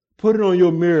 Put it on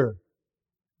your mirror.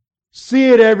 See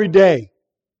it every day.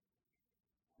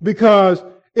 Because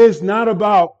it's not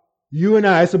about you and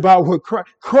I. It's about what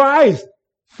Christ,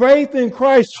 faith in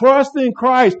Christ, trust in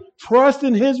Christ, trust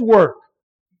in His work.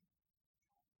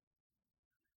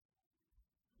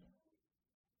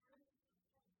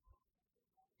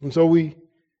 And so we've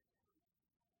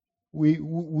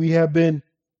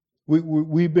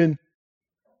been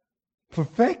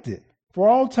perfected for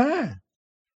all time.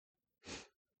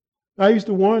 I used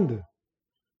to wonder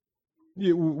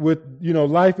with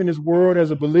life in this world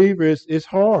as a believer, it's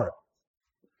hard.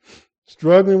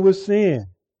 Struggling with sin,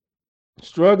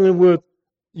 struggling with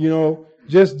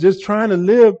just trying to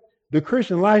live the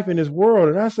Christian life in this world.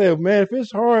 And I say, man, if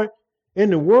it's hard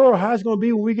in the world, how's it going to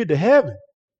be when we get to heaven?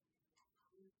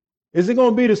 Is it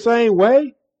going to be the same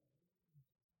way?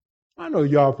 I know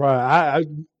y'all probably.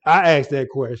 I asked that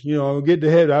question. Get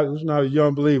to heaven. I was not a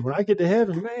young believer. When I get to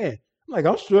heaven, man,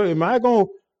 I'm struggling. Am I going?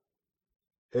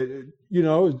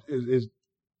 Is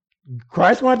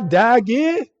Christ going to die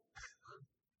again?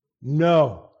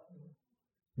 No,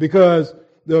 because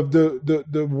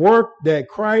the work that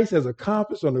Christ has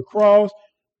accomplished on the cross,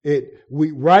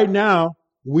 right now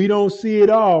we don't see it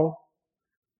all.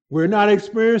 We're not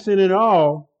experiencing it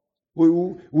all.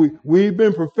 We've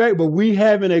been perfect, but we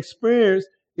haven't experienced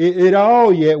it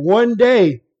all yet. One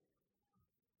day,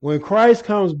 when Christ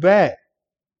comes back,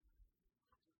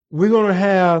 we're going to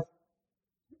have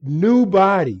new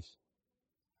bodies,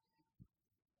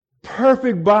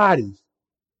 perfect bodies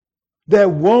that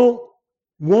won't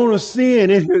want to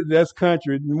sin. That's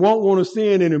country. Won't want to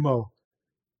sin anymore.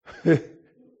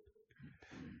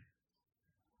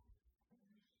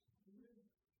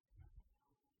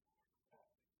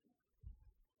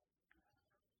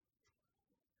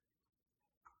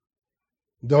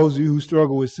 Those of you who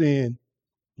struggle with sin,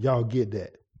 y'all get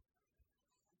that.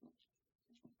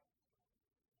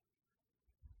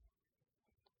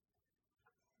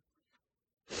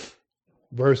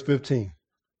 Verse 15.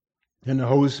 And the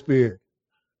Holy Spirit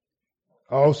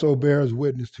also bears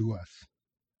witness to us.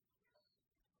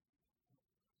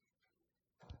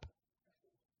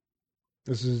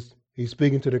 He's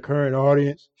speaking to the current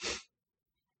audience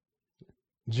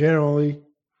generally,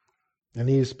 and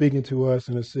he is speaking to us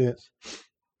in a sense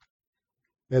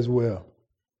as well.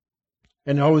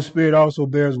 And the Holy Spirit also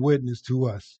bears witness to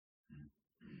us.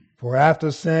 For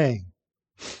after saying,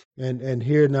 and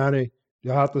here now the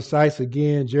author cites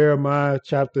again Jeremiah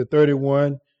chapter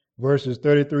 31, verses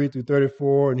 33 through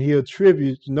 34, and he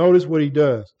attributes, notice what he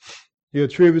does. He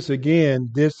attributes again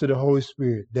this to the Holy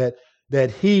Spirit, that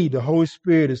he, the Holy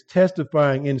Spirit, is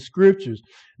testifying in scriptures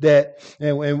that,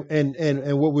 and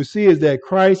what we see is that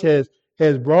Christ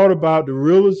has brought about the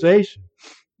realization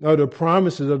of the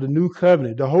promises of the new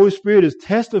covenant. The Holy Spirit is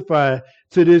testifying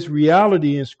to this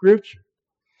reality in scripture.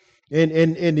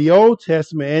 In the Old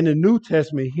Testament and the New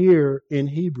Testament here in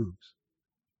Hebrews.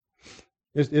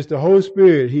 It's the Holy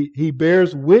Spirit. He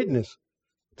bears witness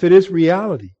to this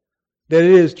reality, that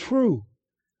it is true,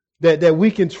 that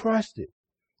we can trust it,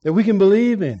 that we can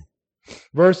believe in it.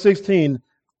 Verse 16,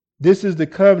 this is the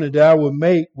covenant that I will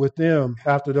make with them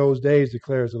after those days,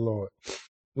 declares the Lord.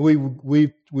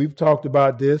 We've talked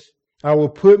about this. I will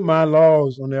put my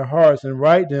laws on their hearts and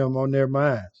write them on their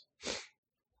minds.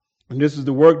 And this is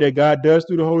the work that God does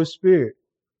through the Holy Spirit.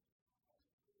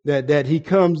 That He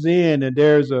comes in and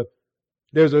there's a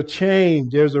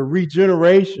change, there's a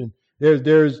regeneration, there's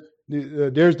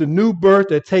the new birth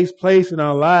that takes place in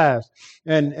our lives,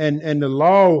 and the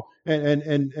law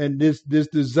and this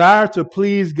desire to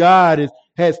please God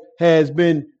has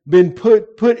been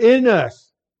put in us.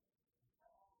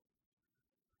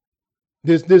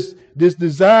 This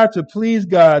desire to please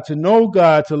God, to know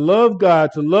God, to love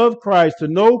Christ, to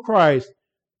know Christ,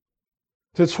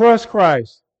 to trust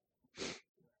Christ.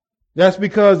 That's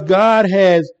because God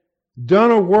has done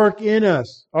a work in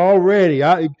us already.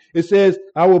 It says,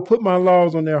 I will put my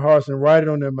laws on their hearts and write it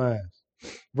on their minds.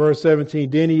 Verse 17,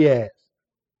 then he adds,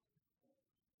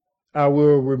 I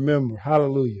will remember,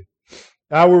 hallelujah.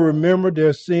 I will remember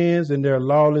their sins and their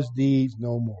lawless deeds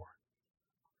no more.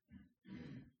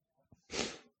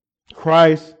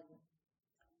 Christ's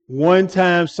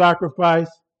one-time sacrifice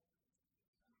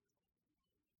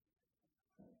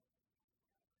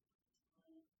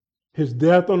his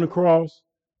death on the cross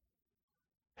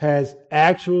has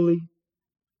actually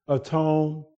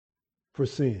atoned for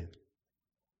sin.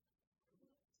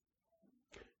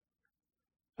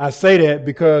 I say that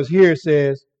because here it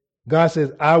says, God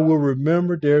says, I will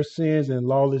remember their sins and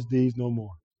lawless deeds no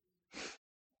more.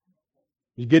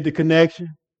 You get the connection?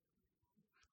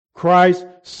 Christ's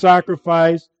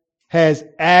sacrifice has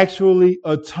actually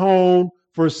atoned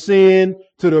for sin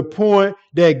to the point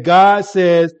that God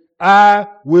says, I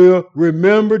will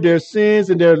remember their sins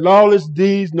and their lawless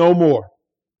deeds no more.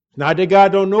 Not that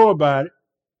God don't know about it,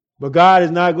 but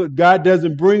God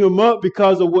doesn't bring them up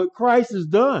because of what Christ has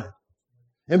done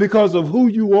and because of who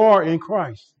you are in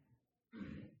Christ.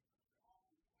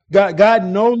 God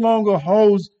no longer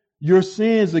holds your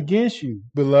sins against you,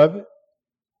 beloved.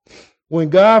 When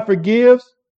God forgives,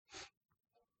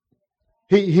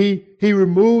 He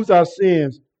removes our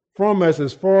sins from us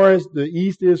as far as the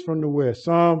east is from the west.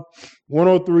 Psalm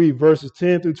 103 verses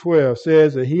 10 through 12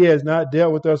 says that He has not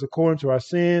dealt with us according to our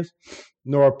sins,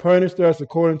 nor punished us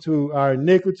according to our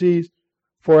iniquities.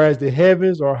 For as the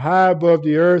heavens are high above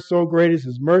the earth, so great is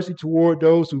His mercy toward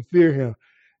those who fear Him.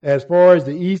 As far as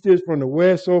the east is from the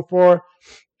west, so far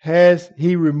has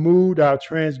He removed our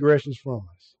transgressions from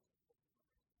us.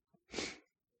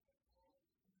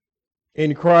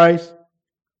 In Christ,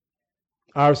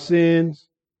 our sins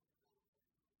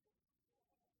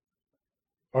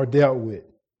are dealt with.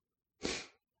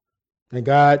 And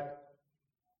God,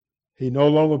 He no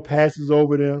longer passes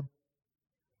over them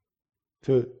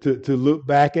to look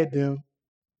back at them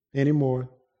anymore.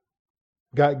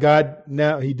 God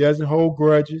now, He doesn't hold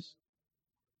grudges.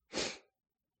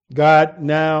 God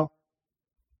now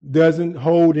doesn't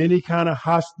hold any kind of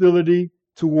hostility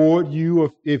toward you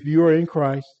if you are in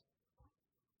Christ.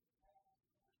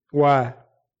 Why?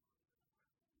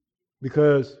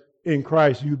 Because in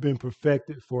Christ you've been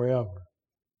perfected forever.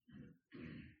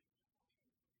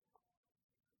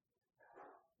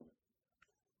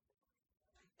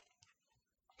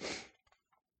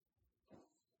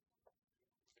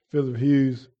 Philip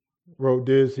Hughes wrote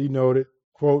this. He noted,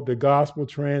 quote, the gospel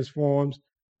transforms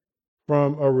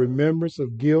from a remembrance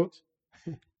of guilt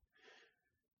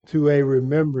to a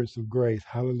remembrance of grace.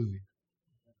 Hallelujah.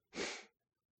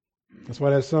 That's why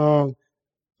that song,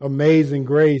 Amazing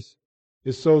Grace,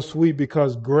 is so sweet,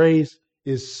 because grace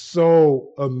is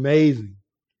so amazing.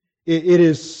 It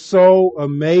is so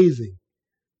amazing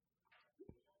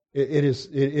It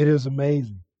is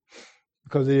amazing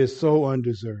because it is so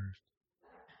undeserved.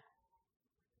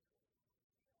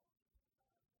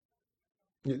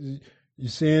 Your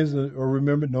sins are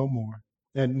remembered no more.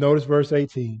 And notice verse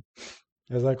 18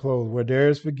 as I close. Where there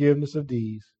is forgiveness of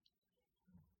these,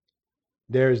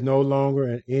 there is no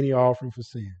longer any offering for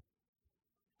sin.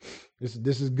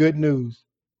 This is good news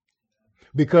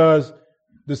because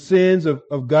the sins of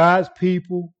God's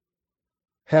people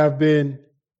have been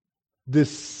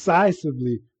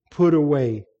decisively put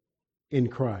away in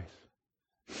Christ.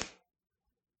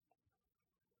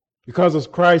 Because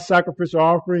of Christ's sacrificial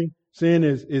offering, sin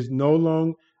is no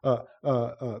longer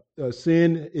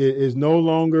sin is no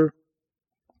longer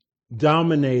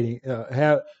dominating,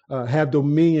 have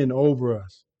dominion over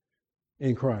us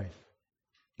in Christ.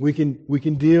 We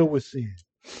can deal with sin,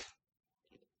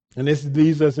 and this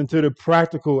leads us into the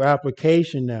practical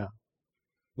application now.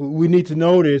 We need to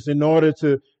know this in order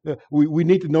to we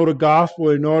need to know the gospel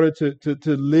in order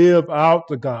to live out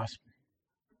the gospel.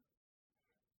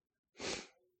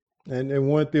 And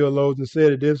one theologian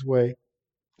said it this way,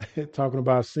 talking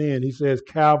about sin. He says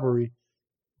Calvary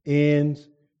ends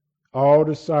all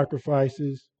the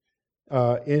sacrifices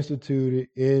instituted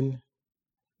in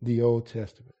the Old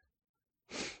Testament.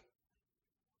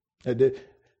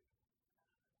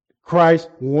 Christ,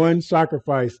 one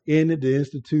sacrifice ended the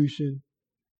institution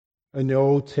in the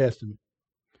Old Testament.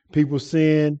 People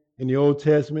sinned in the Old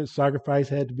Testament, sacrifice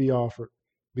had to be offered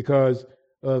because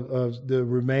of the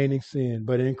remaining sin.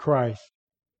 But in Christ,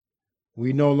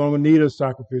 we no longer need a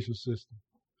sacrificial system.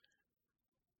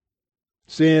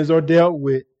 Sins are dealt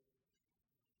with.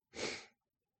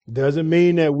 Doesn't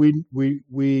mean that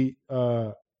we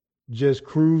just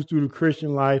cruise through the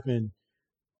Christian life and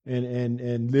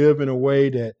live in a way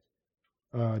that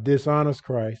dishonors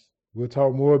Christ. We'll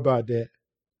talk more about that.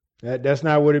 That's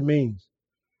not what it means.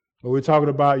 But we're talking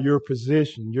about your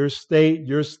position, your state,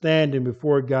 your standing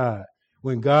before God.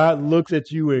 When God looks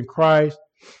at you in Christ,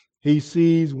 he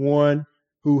sees one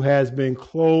who has been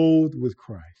clothed with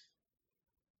Christ.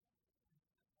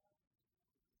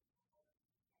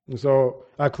 And so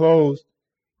I close,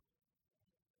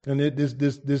 and this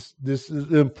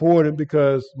is important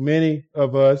because many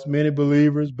of us, many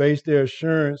believers, base their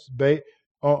assurance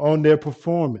on their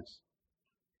performance.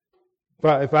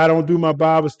 If I don't do my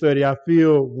Bible study, I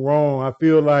feel wrong. I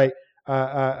feel like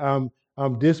I'm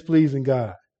displeasing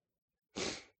God.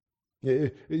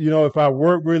 If I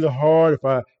work really hard,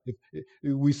 if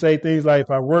we say things like,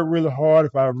 if I work really hard,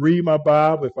 if I read my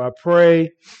Bible, if I pray,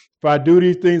 if I do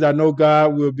these things, I know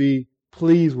God will be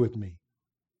pleased with me.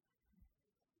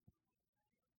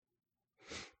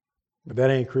 But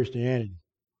that ain't Christianity.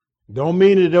 Don't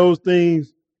mean that those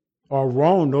things are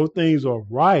wrong. Those things are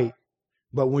right.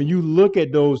 But when you look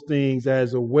at those things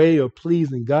as a way of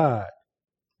pleasing God,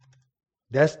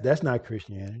 that's not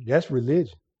Christianity. That's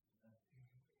religion.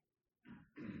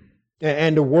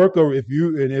 And the work of if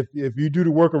you do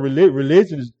the work of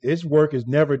religion, its work is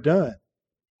never done.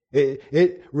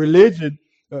 Religion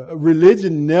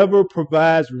never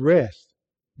provides rest.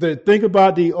 Think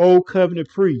about the old covenant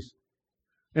priests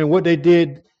and what they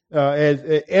did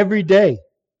as every day.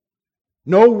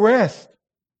 No rest.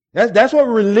 That's what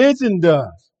religion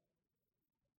does.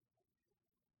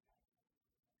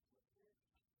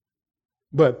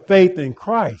 But faith in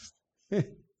Christ,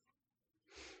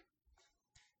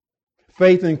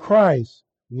 faith in Christ,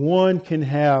 one can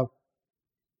have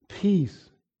peace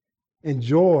and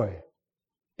joy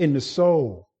in the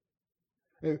soul,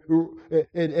 and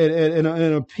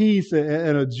a peace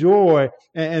and a joy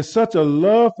and such a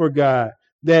love for God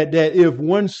that if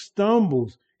one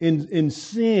stumbles in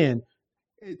sin,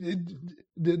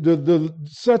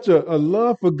 such a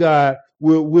love for God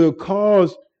will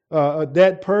cause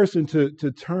that person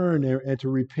to turn and to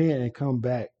repent and come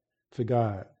back to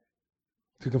God,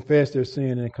 to confess their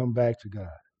sin and come back to God.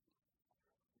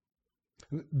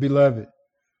 Beloved,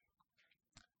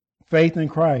 faith in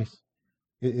Christ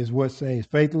is what saves.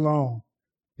 Faith alone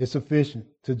is sufficient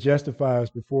to justify us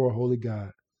before a holy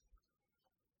God.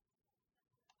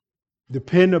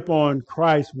 Depend upon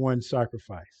Christ's one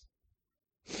sacrifice.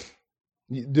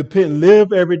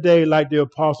 Live every day like the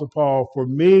Apostle Paul. For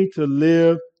me to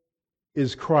live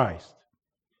is Christ.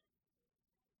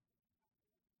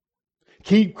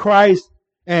 Keep Christ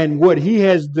and what he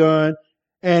has done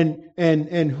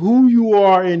and who you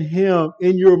are in him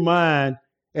in your mind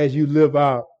as you live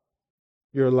out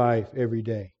your life every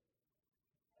day.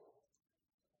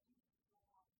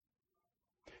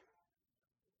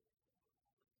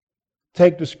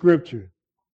 Take the scripture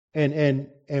and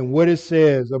what it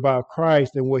says about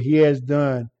Christ and what he has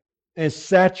done and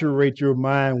saturate your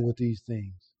mind with these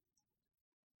things.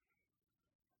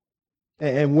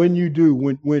 And when you do,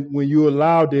 when you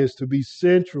allow this to be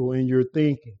central in your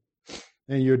thinking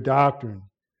and your doctrine,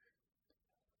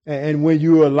 and when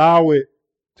you allow it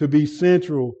to be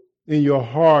central in your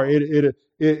heart,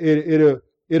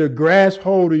 it'll grasp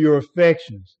hold of your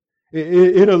affections.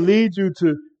 It'll lead you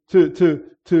to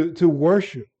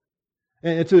worship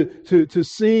and to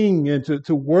sing and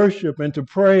to worship and to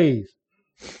praise.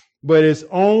 But it's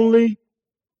only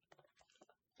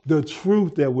the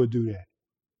truth that will do that.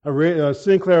 I read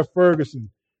Sinclair Ferguson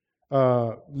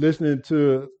listening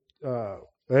to an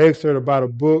excerpt about a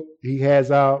book he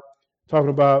has out talking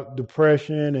about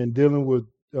depression and dealing with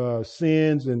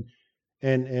sins and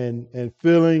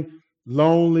feeling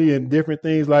lonely and different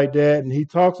things like that. And he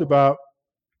talks about,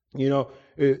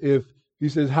 if he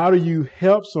says, how do you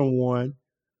help someone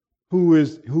who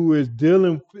is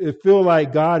dealing, feel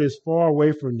like God is far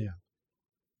away from them?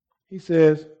 He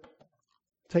says,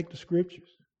 take the scriptures.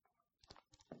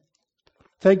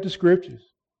 Take the scriptures.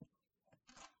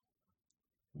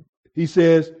 He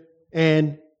says,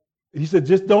 and he said,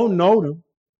 just don't know them.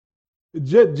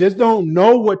 Just don't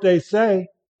know what they say.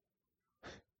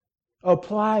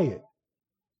 Apply it.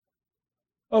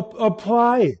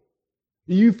 Apply it.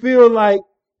 You feel like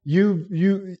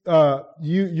you're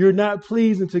not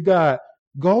pleasing to God.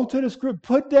 Go to the script.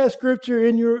 Put that scripture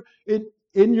in your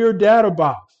data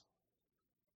box.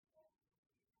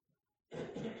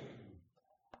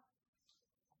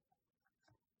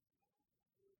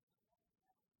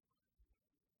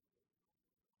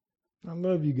 I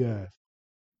love you guys.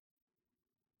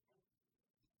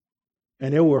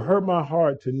 And it will hurt my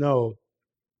heart to know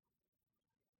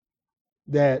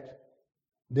that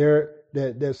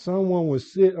that someone will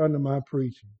sit under my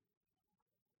preaching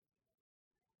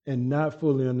and not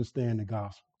fully understand the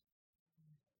gospel.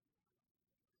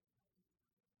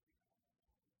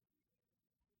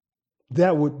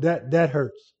 That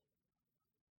hurts.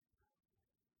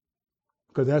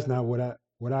 Because that's not what I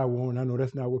want. I know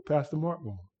that's not what Pastor Mark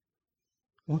wants.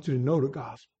 I want you to know the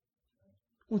gospel. I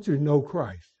want you to know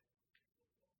Christ.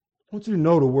 I want you to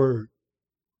know the word.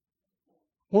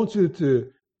 I want you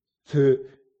to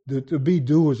be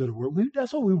doers of the word.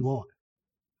 That's what we want.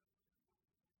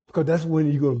 Because that's when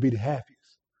you're going to be the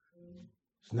happiest.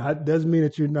 Doesn't mean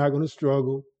that you're not going to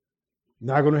struggle,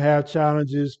 not going to have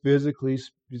challenges physically,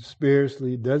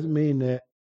 spiritually. It doesn't mean that.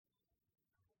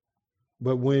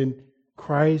 But when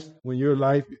your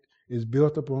life is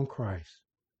built upon Christ,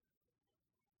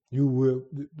 you will,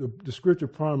 the scripture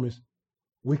promise,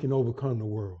 we can overcome the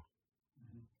world.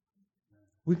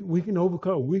 We can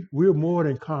overcome. We're more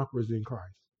than conquerors in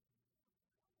Christ.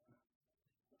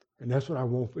 And that's what I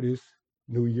want for this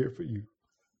new year for you.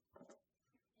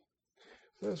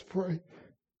 Let's pray.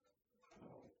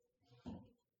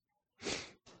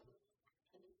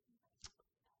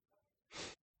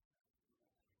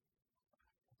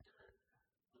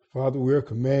 Father, we are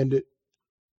commanded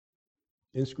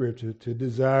in Scripture to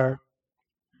desire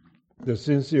the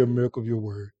sincere milk of your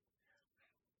word.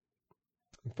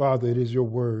 And Father, it is your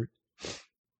word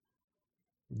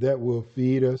that will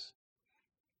feed us.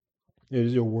 It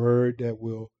is your word that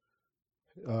will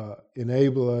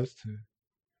enable us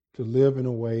to live in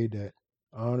a way that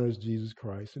honors Jesus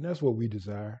Christ. And that's what we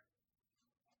desire.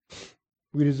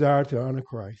 We desire to honor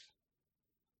Christ,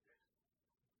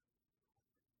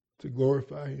 to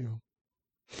glorify him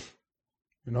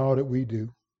in all that we do.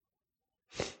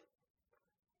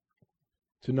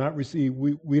 To not receive,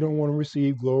 we don't want to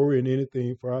receive glory in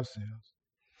anything for ourselves,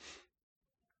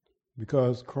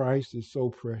 because Christ is so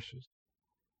precious.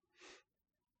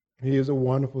 He is a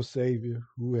wonderful Savior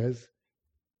who has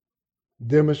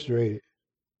demonstrated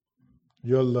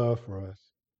your love for us.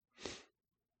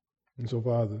 And so,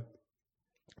 Father,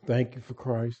 thank you for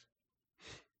Christ.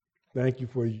 Thank you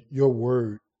for your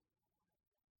word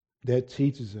that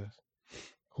teaches us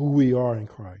who we are in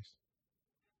Christ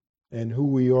and who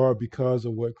we are because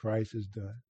of what Christ has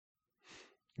done.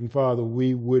 And Father,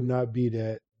 we would not be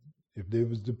that if it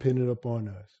was dependent upon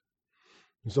us.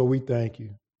 And so we thank you.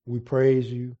 We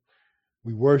praise you.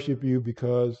 We worship you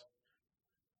because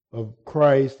of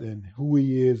Christ and who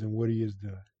he is and what he has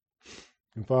done.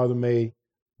 And Father, may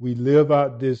we live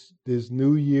out this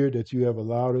new year that you have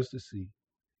allowed us to see.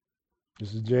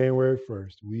 This is January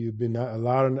 1st. We have been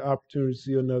allowed an opportunity to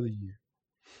see another year.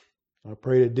 I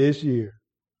pray that this year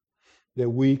that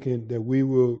we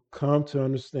will come to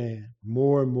understand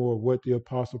more and more what the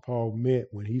Apostle Paul meant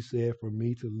when he said, for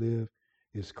me to live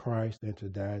is Christ and to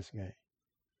die is gain.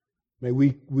 May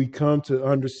we come to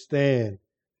understand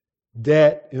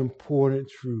that important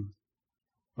truth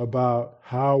about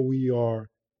how we are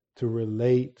to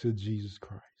relate to Jesus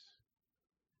Christ.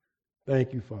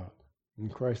 Thank you, Father. In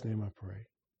Christ's name I pray.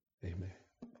 Amen.